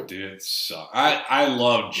know, dude. It sucks. I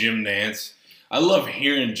love Jim Nantz. I love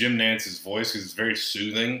hearing Jim Nantz's voice because it's very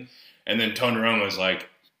soothing. And then Tony Romo's like,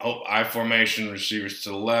 I formation, receivers to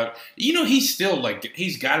the left. He's still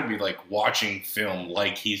he's got to be watching film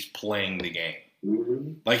like he's playing the game.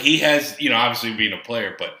 Mm-hmm. Like he has, obviously being a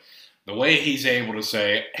player, but the way he's able to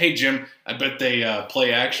say, "Hey Jim, I bet they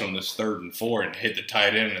play action on this 3rd and 4 and hit the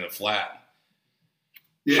tight end in the flat."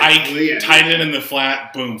 Yeah, tight end in the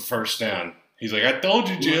flat, boom, first down. He's like, "I told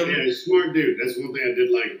you, Jim." Yeah, he's a smart dude. That's one thing I did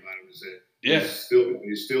like about him is that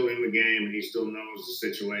he's still in the game and he still knows the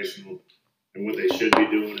situational and what they should be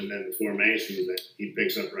doing, and then the formations that he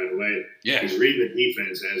picks up right away. Yeah, he's reading the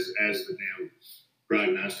defense as the damn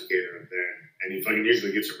prognosticator up there, and he fucking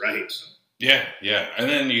usually gets it right. So. Yeah, and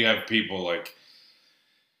then you have people like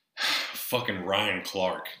fucking Ryan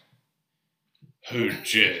Clark, who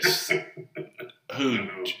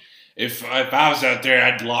if I was out there,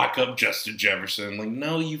 I'd lock up Justin Jefferson. Like,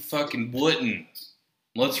 no, you fucking wouldn't.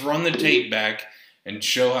 Let's run the tape back and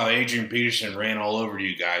show how Adrian Peterson ran all over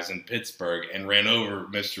you guys in Pittsburgh and ran over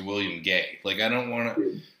Mr. William Gay. I don't want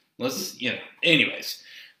to – let's – anyways.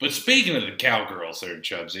 But speaking of the Cowgirls there,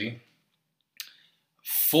 Chubbsy,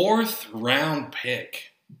 4th round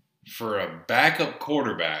pick for a backup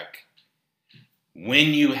quarterback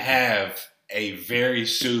when you have a very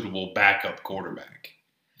suitable backup quarterback.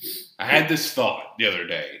 I had this thought the other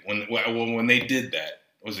day when they did that.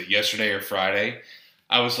 Was it yesterday or Friday?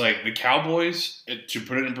 I was like, the Cowboys, to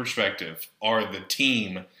put it in perspective, are the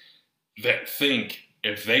team that think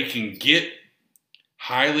if they can get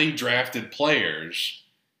highly drafted players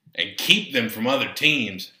and keep them from other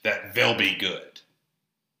teams, that they'll be good.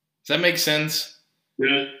 Does that make sense?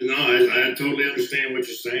 Yeah, no, I totally understand what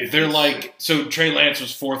you're saying. They're like, so Trey Lance was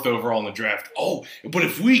 4th overall in the draft. Oh, but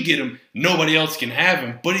if we get him, nobody else can have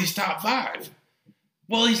him, but he's top 5.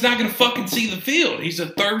 Well, he's not going to fucking see the field. He's a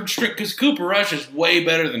 3rd string, because Cooper Rush is way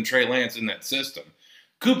better than Trey Lance in that system.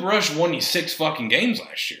 Cooper Rush won you 6 fucking games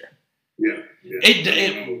last year. Yeah.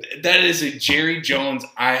 That is a Jerry Jones,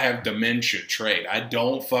 I have dementia trade. I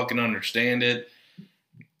don't fucking understand it.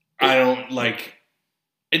 I don't like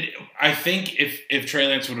it. I think if Trey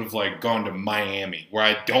Lance would have like gone to Miami, where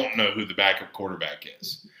I don't know who the backup quarterback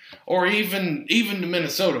is, or even to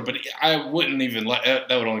Minnesota, but I wouldn't even that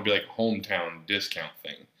would only be like a hometown discount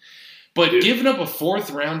thing. But giving up a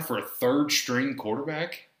 4th round for a 3rd string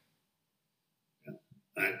quarterback,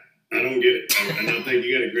 I don't get it. And I think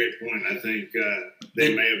you got a great point. I think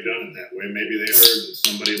they may have done it that way. Maybe they heard that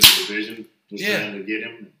somebody in the division was trying to get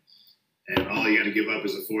him, and all you got to give up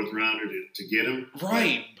is a 4th rounder to get him.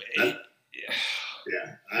 Right. I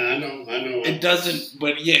know. It doesn't,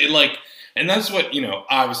 but and that's what,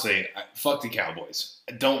 obviously, fuck the Cowboys.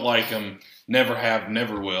 I don't like them. Never have,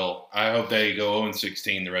 never will. I hope they go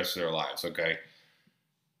 0-16 the rest of their lives, okay?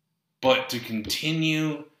 But to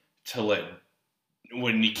continue to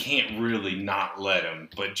when you can't really not let him.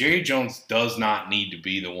 But Jerry Jones does not need to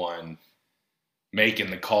be the one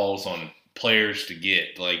making the calls on players to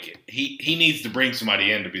get. Like, he needs to bring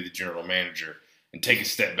somebody in to be the general manager and take a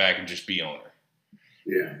step back and just be owner.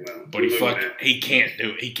 Yeah, well. But he can't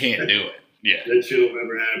do it. He can't do it. Yeah. That shit will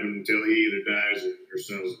never happen until he either dies or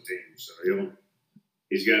sells the team. So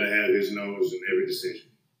he's got to have his nose in every decision.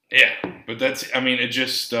 Yeah, but it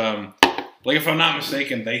just, if I'm not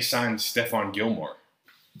mistaken, they signed Stephon Gilmore.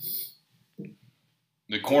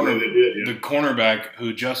 The cornerback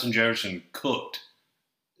who Justin Jefferson cooked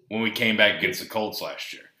when we came back against the Colts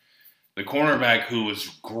last year. The cornerback who was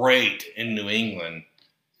great in New England,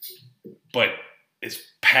 but is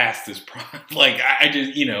past his prime. I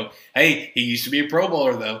just, hey, he used to be a Pro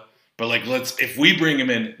Bowler though. But if we bring him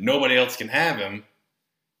in, nobody else can have him.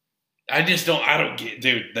 I don't get,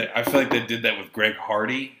 dude. I feel like they did that with Greg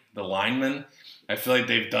Hardy, the lineman. I feel like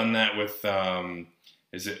they've done that with,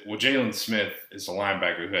 Jalen Smith is a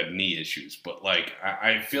linebacker who had knee issues. But,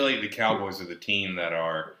 I feel like the Cowboys are the team that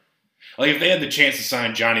are, if they had the chance to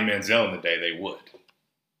sign Johnny Manziel in the day, they would.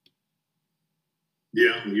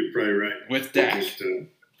 Yeah, you're probably right. With Dak.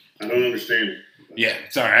 I don't understand it. Yeah,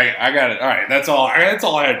 sorry, I got it. All right, that's all I had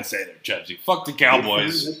to say there, Chubbsy. Fuck the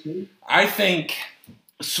Cowboys. I think,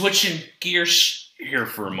 switching gears here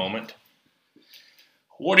for a moment,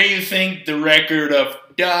 what do you think the record of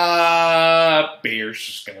Bears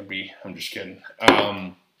is going to be? I'm just kidding.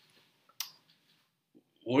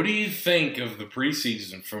 What do you think of the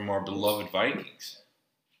preseason from our beloved Vikings?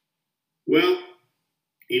 Well,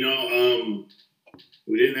 we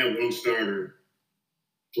didn't have one starter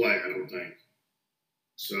play, I don't think.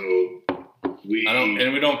 So we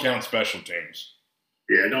don't count special teams.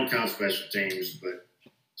 Yeah, I don't count special teams, but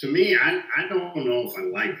to me, I don't know if I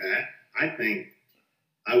like that.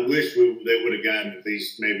 I wish they would have gotten at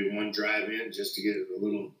least maybe one drive in just to get a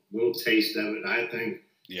little taste of it. I think,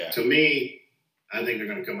 to me, I think they're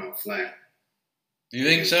going to come out flat. You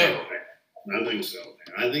think so? I think so.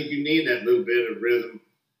 I think you need that little bit of rhythm.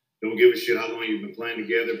 Don't give a shit how long you've been playing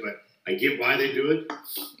together, but I get why they do it.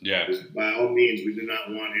 Yeah. By all means, we do not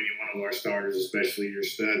want any one of our starters, especially your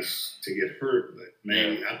studs, to get hurt. But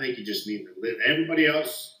maybe I think you just need to live. Everybody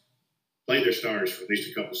else play their starters for at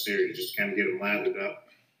least a couple series, just to kind of get them lathered up,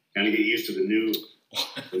 kind of get used to the new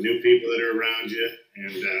people that are around you,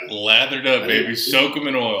 and lathered up, baby. Soak them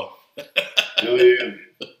in oil. Oh yeah. Man.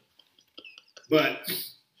 But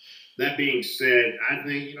that being said, I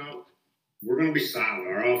think we're going to be solid.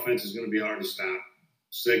 Our offense is going to be hard to stop.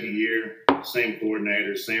 Second year, same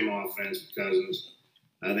coordinator, same offense with Cousins.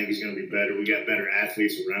 I think he's going to be better. We got better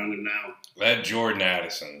athletes around him now. That Jordan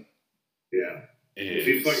Addison. Yeah. If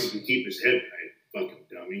he fucking can keep his head right, fucking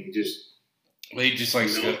dummy. He just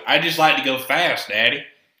likes to go. I just like to go fast, Daddy.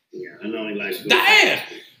 Yeah, I know he likes to go fast.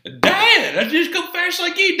 Dad, I just go fast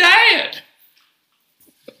like you, Dad.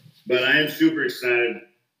 But I am super excited.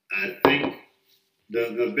 I think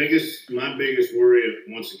my biggest worry,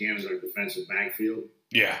 once again, is our defensive backfield.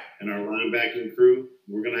 Yeah. And our linebacking crew.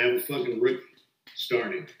 We're going to have a fucking rookie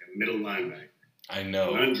starting at middle linebacker. I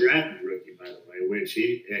know. An undrafted rookie, by the way, which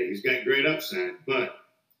he's got great upside, but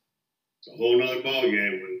it's a whole nother ball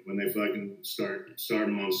game when they fucking start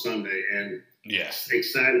him on Sunday. And yes,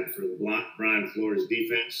 excited for the Brian Flores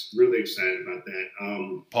defense. Really excited about that.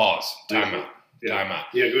 Pause. Time out. Timeout.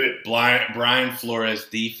 Yeah, go ahead. Brian Flores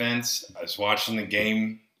defense. I was watching the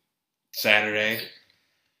game Saturday,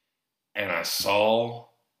 and I saw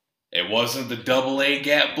it wasn't the double A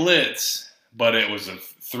gap blitz, but it was a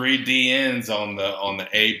 3 DNs on the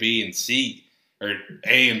A, B, and C, or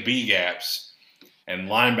A and B gaps, and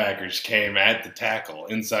linebackers came at the tackle,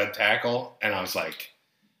 inside tackle, and I was like,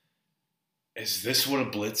 is this what a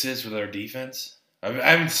blitz is with our defense? I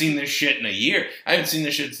haven't seen this shit in a year. I haven't seen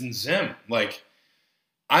this shit since Zim. Like,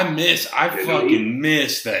 I fucking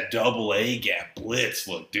miss that double A gap blitz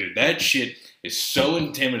look, dude. That shit is so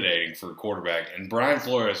intimidating for a quarterback. And Brian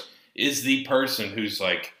Flores is the person who's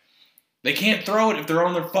like, they can't throw it if they're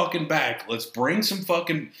on their fucking back. Let's bring some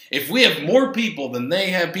fucking, if we have more people than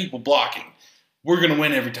they have people blocking, we're going to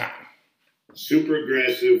win every time. Super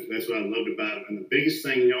aggressive. That's what I loved about him. And the biggest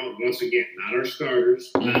thing, y'all, once again, not our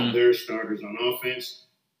starters, not their starters on offense.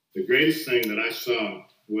 The greatest thing that I saw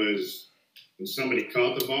was when somebody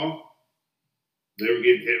caught the ball, they were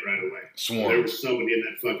getting hit right away. Swarm. There was somebody in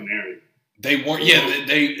that fucking area. They weren't. Yeah,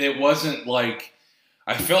 it wasn't like.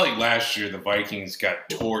 I felt like last year the Vikings got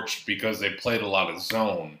torched because they played a lot of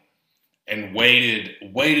zone and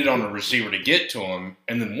waited on the receiver to get to him,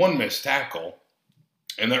 and then one missed tackle,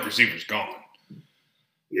 and that receiver's gone.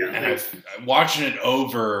 Yeah. And watching it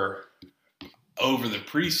over the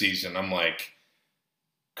preseason, I'm like,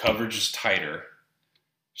 coverage is tighter,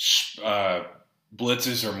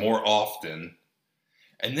 blitzes are more often,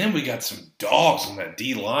 and then we got some dogs on that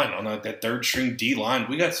D line, on that third string D line.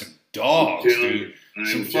 We got some dogs, dude.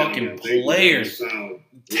 Some fucking players.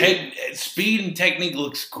 Speed and technique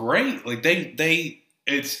looks great. Like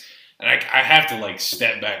it's, and I have to like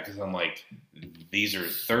step back because I'm like, these are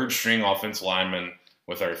third string offensive linemen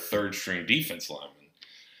with our third string defense linemen.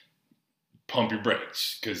 Pump your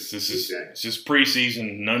brakes because it's just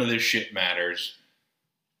preseason. None of this shit matters.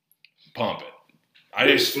 Pump it.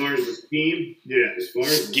 As far as the scheme, the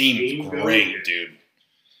scheme great, goes, dude.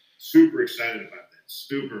 Super excited about that.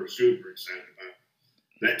 Super, super excited about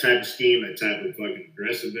that type of scheme, that type of fucking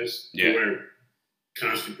aggressiveness. Yeah. Where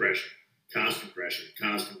constant pressure.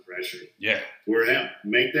 Yeah. Where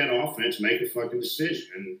make that offense make a fucking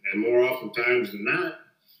decision, and more oftentimes than not,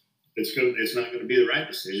 it's not going to be the right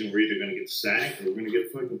decision. We're either going to get sacked or we're going to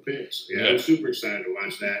get fucking picked. So, I'm super excited to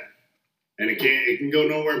watch that. And it can go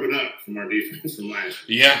nowhere but up from our defense from last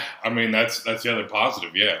year. Yeah, I mean that's the other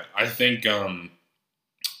positive. Yeah, I think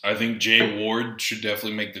Jay Ward should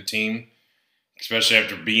definitely make the team, especially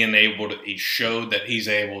after being able to. He showed that he's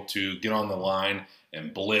able to get on the line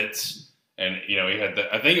and blitz, and he had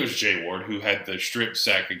I think it was Jay Ward who had the strip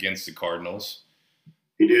sack against the Cardinals.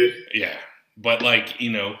 He did. Yeah, but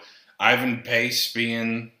Ivan Pace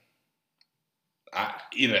being,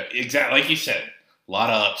 exactly like you said, a lot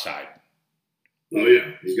of upside. Oh,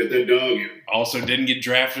 yeah. He's got that dog in him. Also didn't get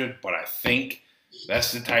drafted, but I think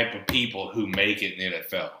that's the type of people who make it in the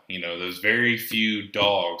NFL. Those very few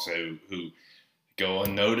dogs who go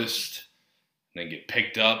unnoticed and then get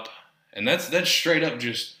picked up. And that's straight up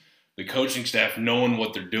just the coaching staff knowing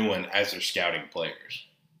what they're doing as they're scouting players.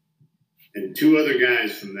 And two other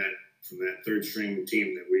guys from that third string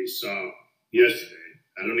team that we saw yesterday.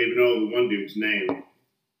 I don't even know the one dude's name.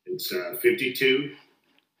 It's 52.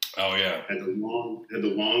 Oh yeah, had the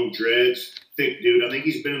long dreads, thick dude. I think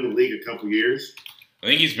he's been in the league a couple years. I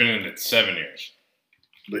think he's been in it 7 years.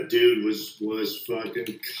 But dude was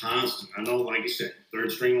fucking constant. I know, like you said,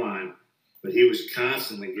 third string line, but he was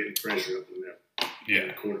constantly getting pressure up in there. Yeah,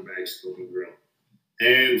 the quarterback's looking grill.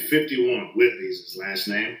 And 51, Whitley's his last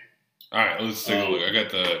name. All right, let's take a look. I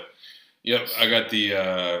got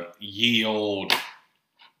the ye old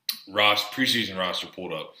preseason roster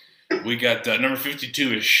pulled up. We got number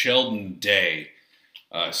 52 is Sheldon Day,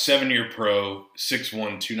 7-year pro,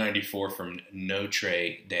 6'1", 294 from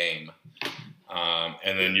Notre Dame.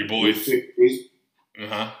 And then your boy... Thick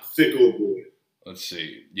old boy. Let's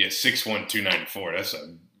see. Yeah, 6'1", 294. That's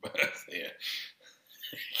a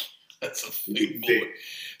big boy.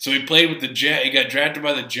 So he played with the He got drafted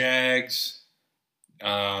by the Jags.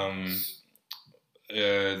 Let's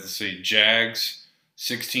see. Jags...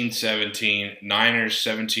 16-17, Niners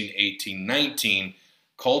 17-18-19,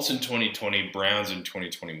 Colts in 2020, Browns in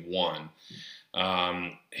 2021.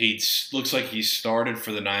 He looks like he started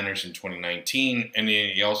for the Niners in 2019, and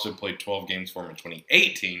he also played 12 games for him in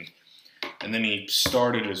 2018, and then he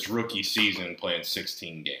started his rookie season playing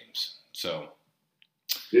 16 games. So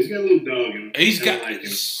he's got a little dog in him. He's got like him.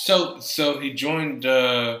 So he joined.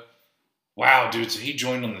 Wow, dude! So he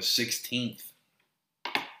joined on the 16th.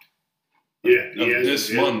 Of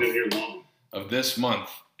this month,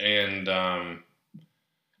 and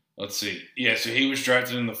Let's see. Yeah, so he was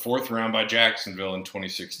drafted in the 4th round by Jacksonville in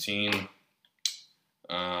 2016.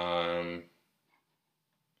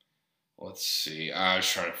 Let's see. I was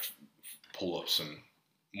trying to pull up some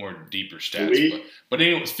more deeper stats. But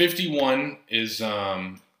anyways, 51 is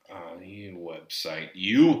website.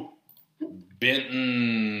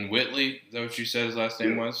 Benton Whitley. Is that what you said his last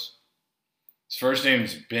name was? His first name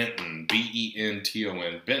is Benton,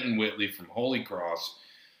 Benton. Benton Whitley from Holy Cross.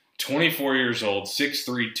 24 years old,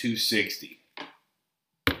 6'3", 260.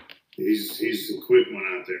 He's a quick one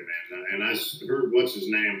out there, man. And I heard what's his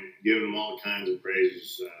name giving him all kinds of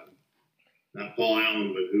praises. Not Paul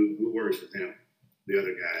Allen, but who works with him? The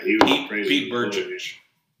other guy. He was praising Pete Burgess.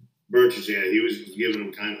 Burgess, yeah, he was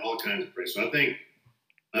giving him all kinds of praise. So I think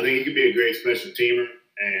he could be a great special teamer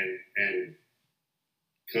and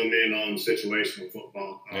come in on situational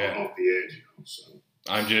football off the edge. So.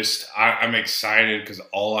 I'm excited because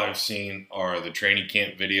all I've seen are the training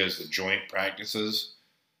camp videos, the joint practices.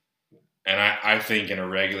 And I think in a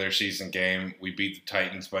regular season game, we beat the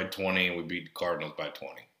Titans by 20 and we beat the Cardinals by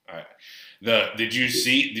 20. Did you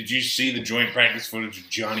see the joint practice footage of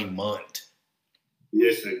Johnny Munt?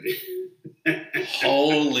 Yes, I did.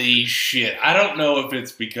 Holy shit. I don't know if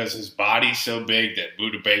it's because his body's so big that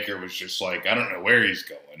Buda Baker was just like, I don't know where he's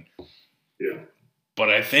going. Yeah. But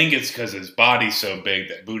I think it's because his body's so big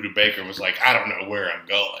that Buda Baker was like, I don't know where I'm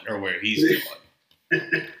going or where he's going.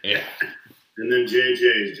 Yeah. And then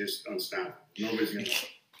JJ is just unstoppable. Nobody's going to.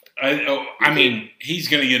 I mean, he's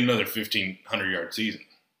going to get another 1,500-yard season.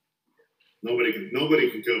 Nobody can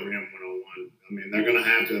cover him 101. I mean, they're going to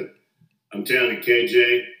have to. I'm telling you,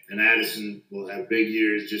 KJ and Addison will have big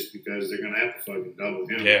years just because they're going to have to fucking double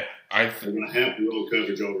him. Yeah. They're going to have to roll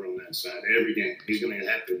coverage over on that side every game. He's going to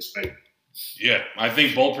have to expect it. Yeah. I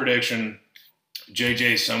think bold prediction,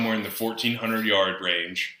 JJ somewhere in the 1,400-yard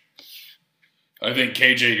range. I think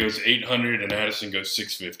KJ goes 800 and Addison goes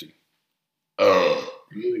 650. I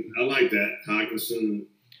like that. Hawkinson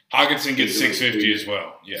gets 650 as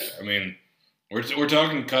well. Yeah. I mean, we're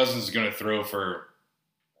talking Cousins is going to throw for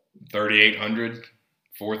 3,800,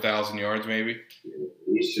 4,000 yards maybe.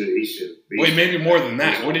 He should. Wait, maybe more than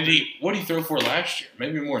that. What did he throw for last year?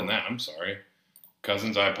 Maybe more than that. I'm sorry,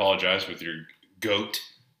 Cousins. I apologize with your goat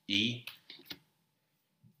E.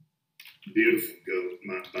 Beautiful goat.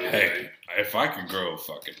 Hey, if I could grow a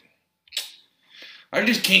fucking, I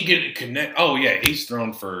just can't get it to connect. Oh yeah, he's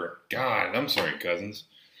thrown for God. I'm sorry, Cousins.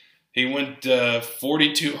 He went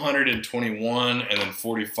 4,221 and then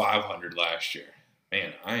 4,500 last year.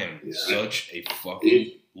 Man, I am such a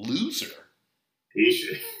fucking loser. He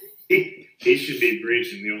should be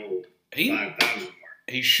breaching the old 5,000 mark.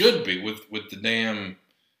 He should be with the damn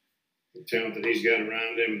the talent that he's got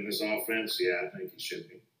around him in this offense. Yeah, I think he should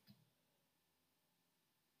be.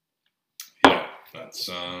 Yeah, that's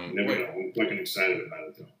I'm fucking excited about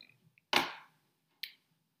it though.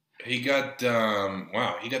 He got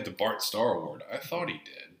he got the Bart Starr Award. I thought he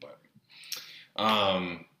did, but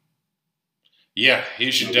yeah,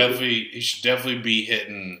 he should definitely be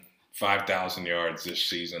hitting 5,000 yards this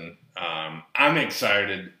season. I'm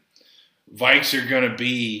excited. Vikes are gonna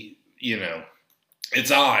be,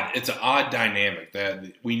 it's odd. It's an odd dynamic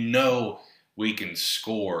that we know we can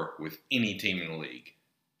score with any team in the league.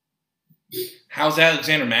 How's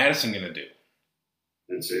Alexander Madison gonna do?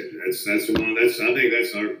 That's it. That's the one. I think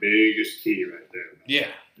that's our biggest key right there. Yeah.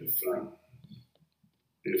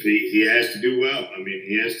 If he has to do well, I mean,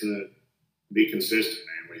 he has to be consistent,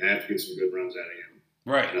 man. We have to get some good runs out of him.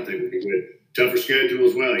 Right. And I think we'll be good. Tougher schedule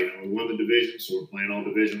as well. We won the division, so we're playing all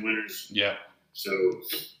division winners. Yeah. So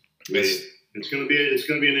it's gonna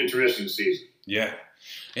be an interesting season. Yeah.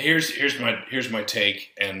 Here's my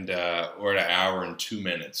take, and we're at 1 hour and 2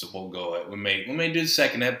 minutes, so we'll go. We may do the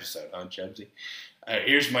second episode, huh, Chubbsy?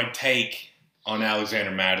 Here's my take on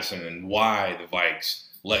Alexander Madison and why the Vikes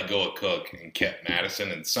let go of Cook and kept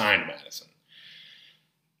Madison and signed Madison.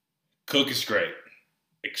 Cook is great,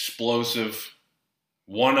 explosive,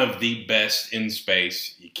 one of the best in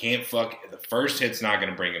space. You can't the first hit's not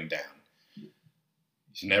going to bring him down.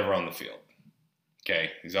 He's never on the field.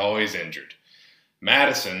 Okay, he's always injured.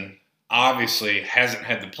 Madison obviously hasn't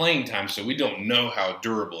had the playing time, so we don't know how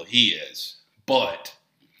durable he is. But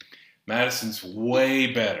Madison's way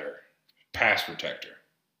better pass protector.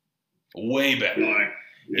 Way better. Yeah,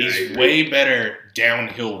 he's way better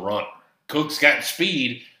downhill runner. Cook's got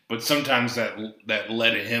speed, but sometimes that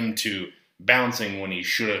led him to bouncing when he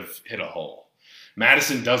should have hit a hole.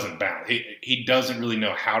 Madison doesn't bounce. He doesn't really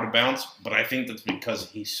know how to bounce, but I think that's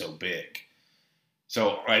because he's so big.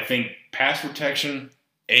 So I think pass protection,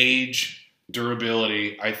 age,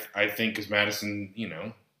 durability, I think because Madison,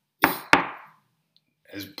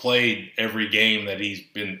 has played every game that he's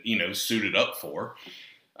been, suited up for.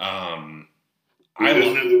 He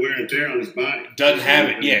doesn't have the wear and tear on his body. Doesn't have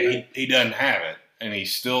it. Yeah, he doesn't have it. And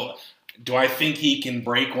he's still – do I think he can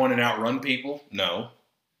break one and outrun people? No.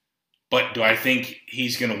 But do I think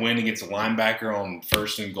he's going to win against a linebacker on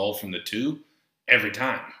first and goal from the 2? Every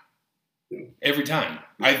time. Every time.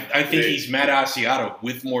 I think he's Matt Asiata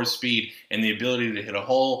with more speed and the ability to hit a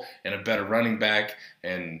hole and a better running back.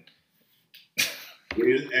 And what do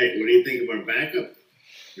you think of our backup?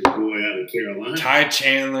 Your boy out of Carolina. Ty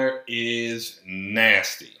Chandler is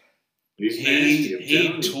nasty.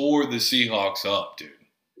 He tore the Seahawks up, dude.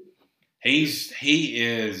 He's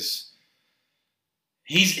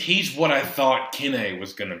what I thought Kene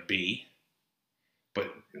was going to be.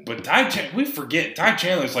 But we forget Ty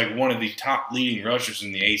Chandler's like one of the top leading rushers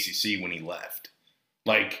in the ACC when he left.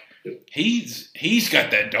 Like he's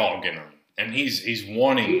got that dog in him, and he's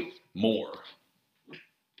wanting more.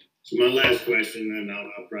 So my last question, and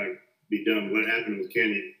I'll probably be done. What happened with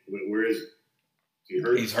Kenny? Where is he?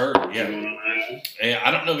 Hurt? He's hurt. Yeah. Going on IR? Yeah,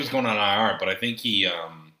 I don't know if he's going on IR, but I think he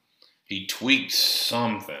tweaked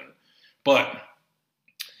something. But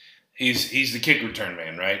he's the kick return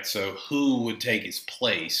man, right? So who would take his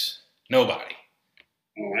place? Nobody.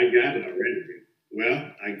 Oh, I got it already.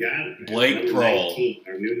 Well, I got it. Blake Prohl.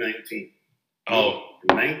 Our new 19. Oh.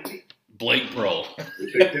 19. Blake Prohl.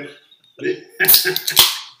 We picked up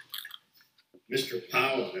Mr.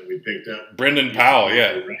 Powell that we picked up. Brendan Powell,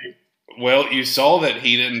 yeah. Right. Well, you saw that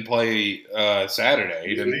he didn't play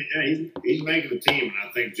Saturday. He's making the team, and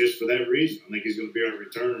I think just for that reason, I think he's going to be our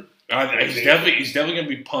return. He's definitely going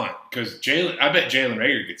to be punt because I bet Jalen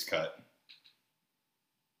Reagor gets cut.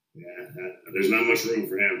 Yeah, there's not much room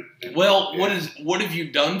for him. Well, yeah. What have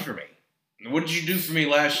you done for me? What did you do for me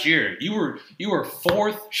last year? You were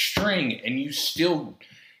fourth string, and you still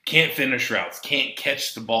can't finish routes, can't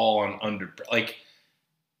catch the ball on under like.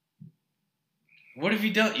 What have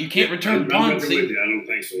you done? You can't return punts. I don't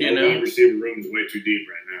think so. The receiver room is way too deep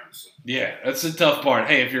right now. So. Yeah, that's the tough part.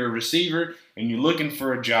 Hey, if you're a receiver and you're looking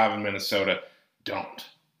for a job in Minnesota, don't.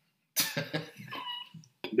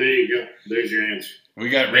 There you go. There's your answer. We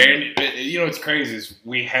got Randy. You know what's crazy is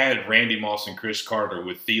we had Randy Moss and Chris Carter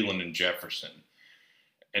with Thielen and Jefferson,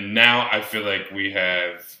 and now I feel like we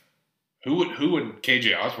have who would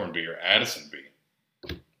KJ Osborne be or Addison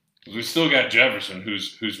be? We still got Jefferson,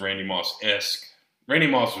 who's Randy Moss-esque. Randy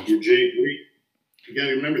Moss was. You got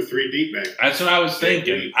to remember 3 deep back. That's what I was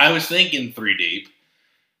thinking. I was thinking 3 deep.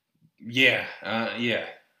 Yeah,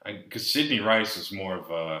 because Sidney Rice is more of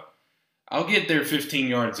a. I'll get there 15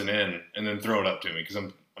 yards and then throw it up to me because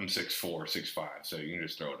I'm 6'4", 6'5", so you can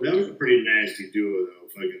just throw it. That was a pretty nasty duo though,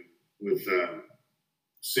 with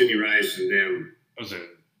Sidney Rice and them. Was it?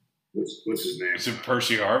 What's his name? Is it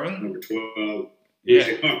Percy Harvin? Number 12. Yeah,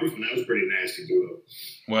 Harvin. That was a pretty nasty duo.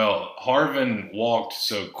 Well, Harvin walked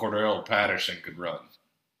so Cordell Patterson could run.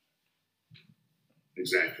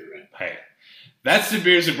 Exactly right. Hey, that's the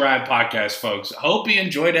Beers and Brad podcast, folks. Hope you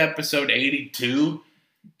enjoyed episode 82.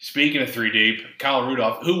 Speaking of 3 deep, Kyle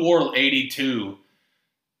Rudolph. Who wore 82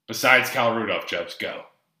 besides Kyle Rudolph, Chubbs? Go.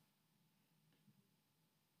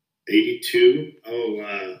 82?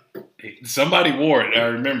 Oh, somebody wore it. I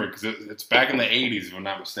remember because it's back in the 80s, if I'm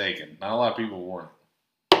not mistaken. Not a lot of people wore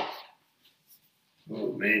it.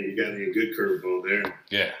 Oh, man, you got me a good curveball there.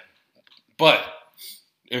 Yeah. But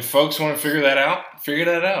if folks want to figure that out, figure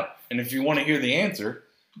that out. And if you want to hear the answer,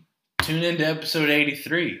 tune into episode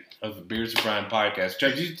 83 of the Beers and Brian podcast.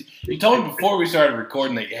 Chuck, you told me before we started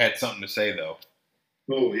recording that you had something to say, though.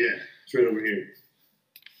 Oh, yeah. It's right over here.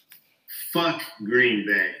 Fuck Green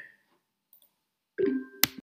Bay.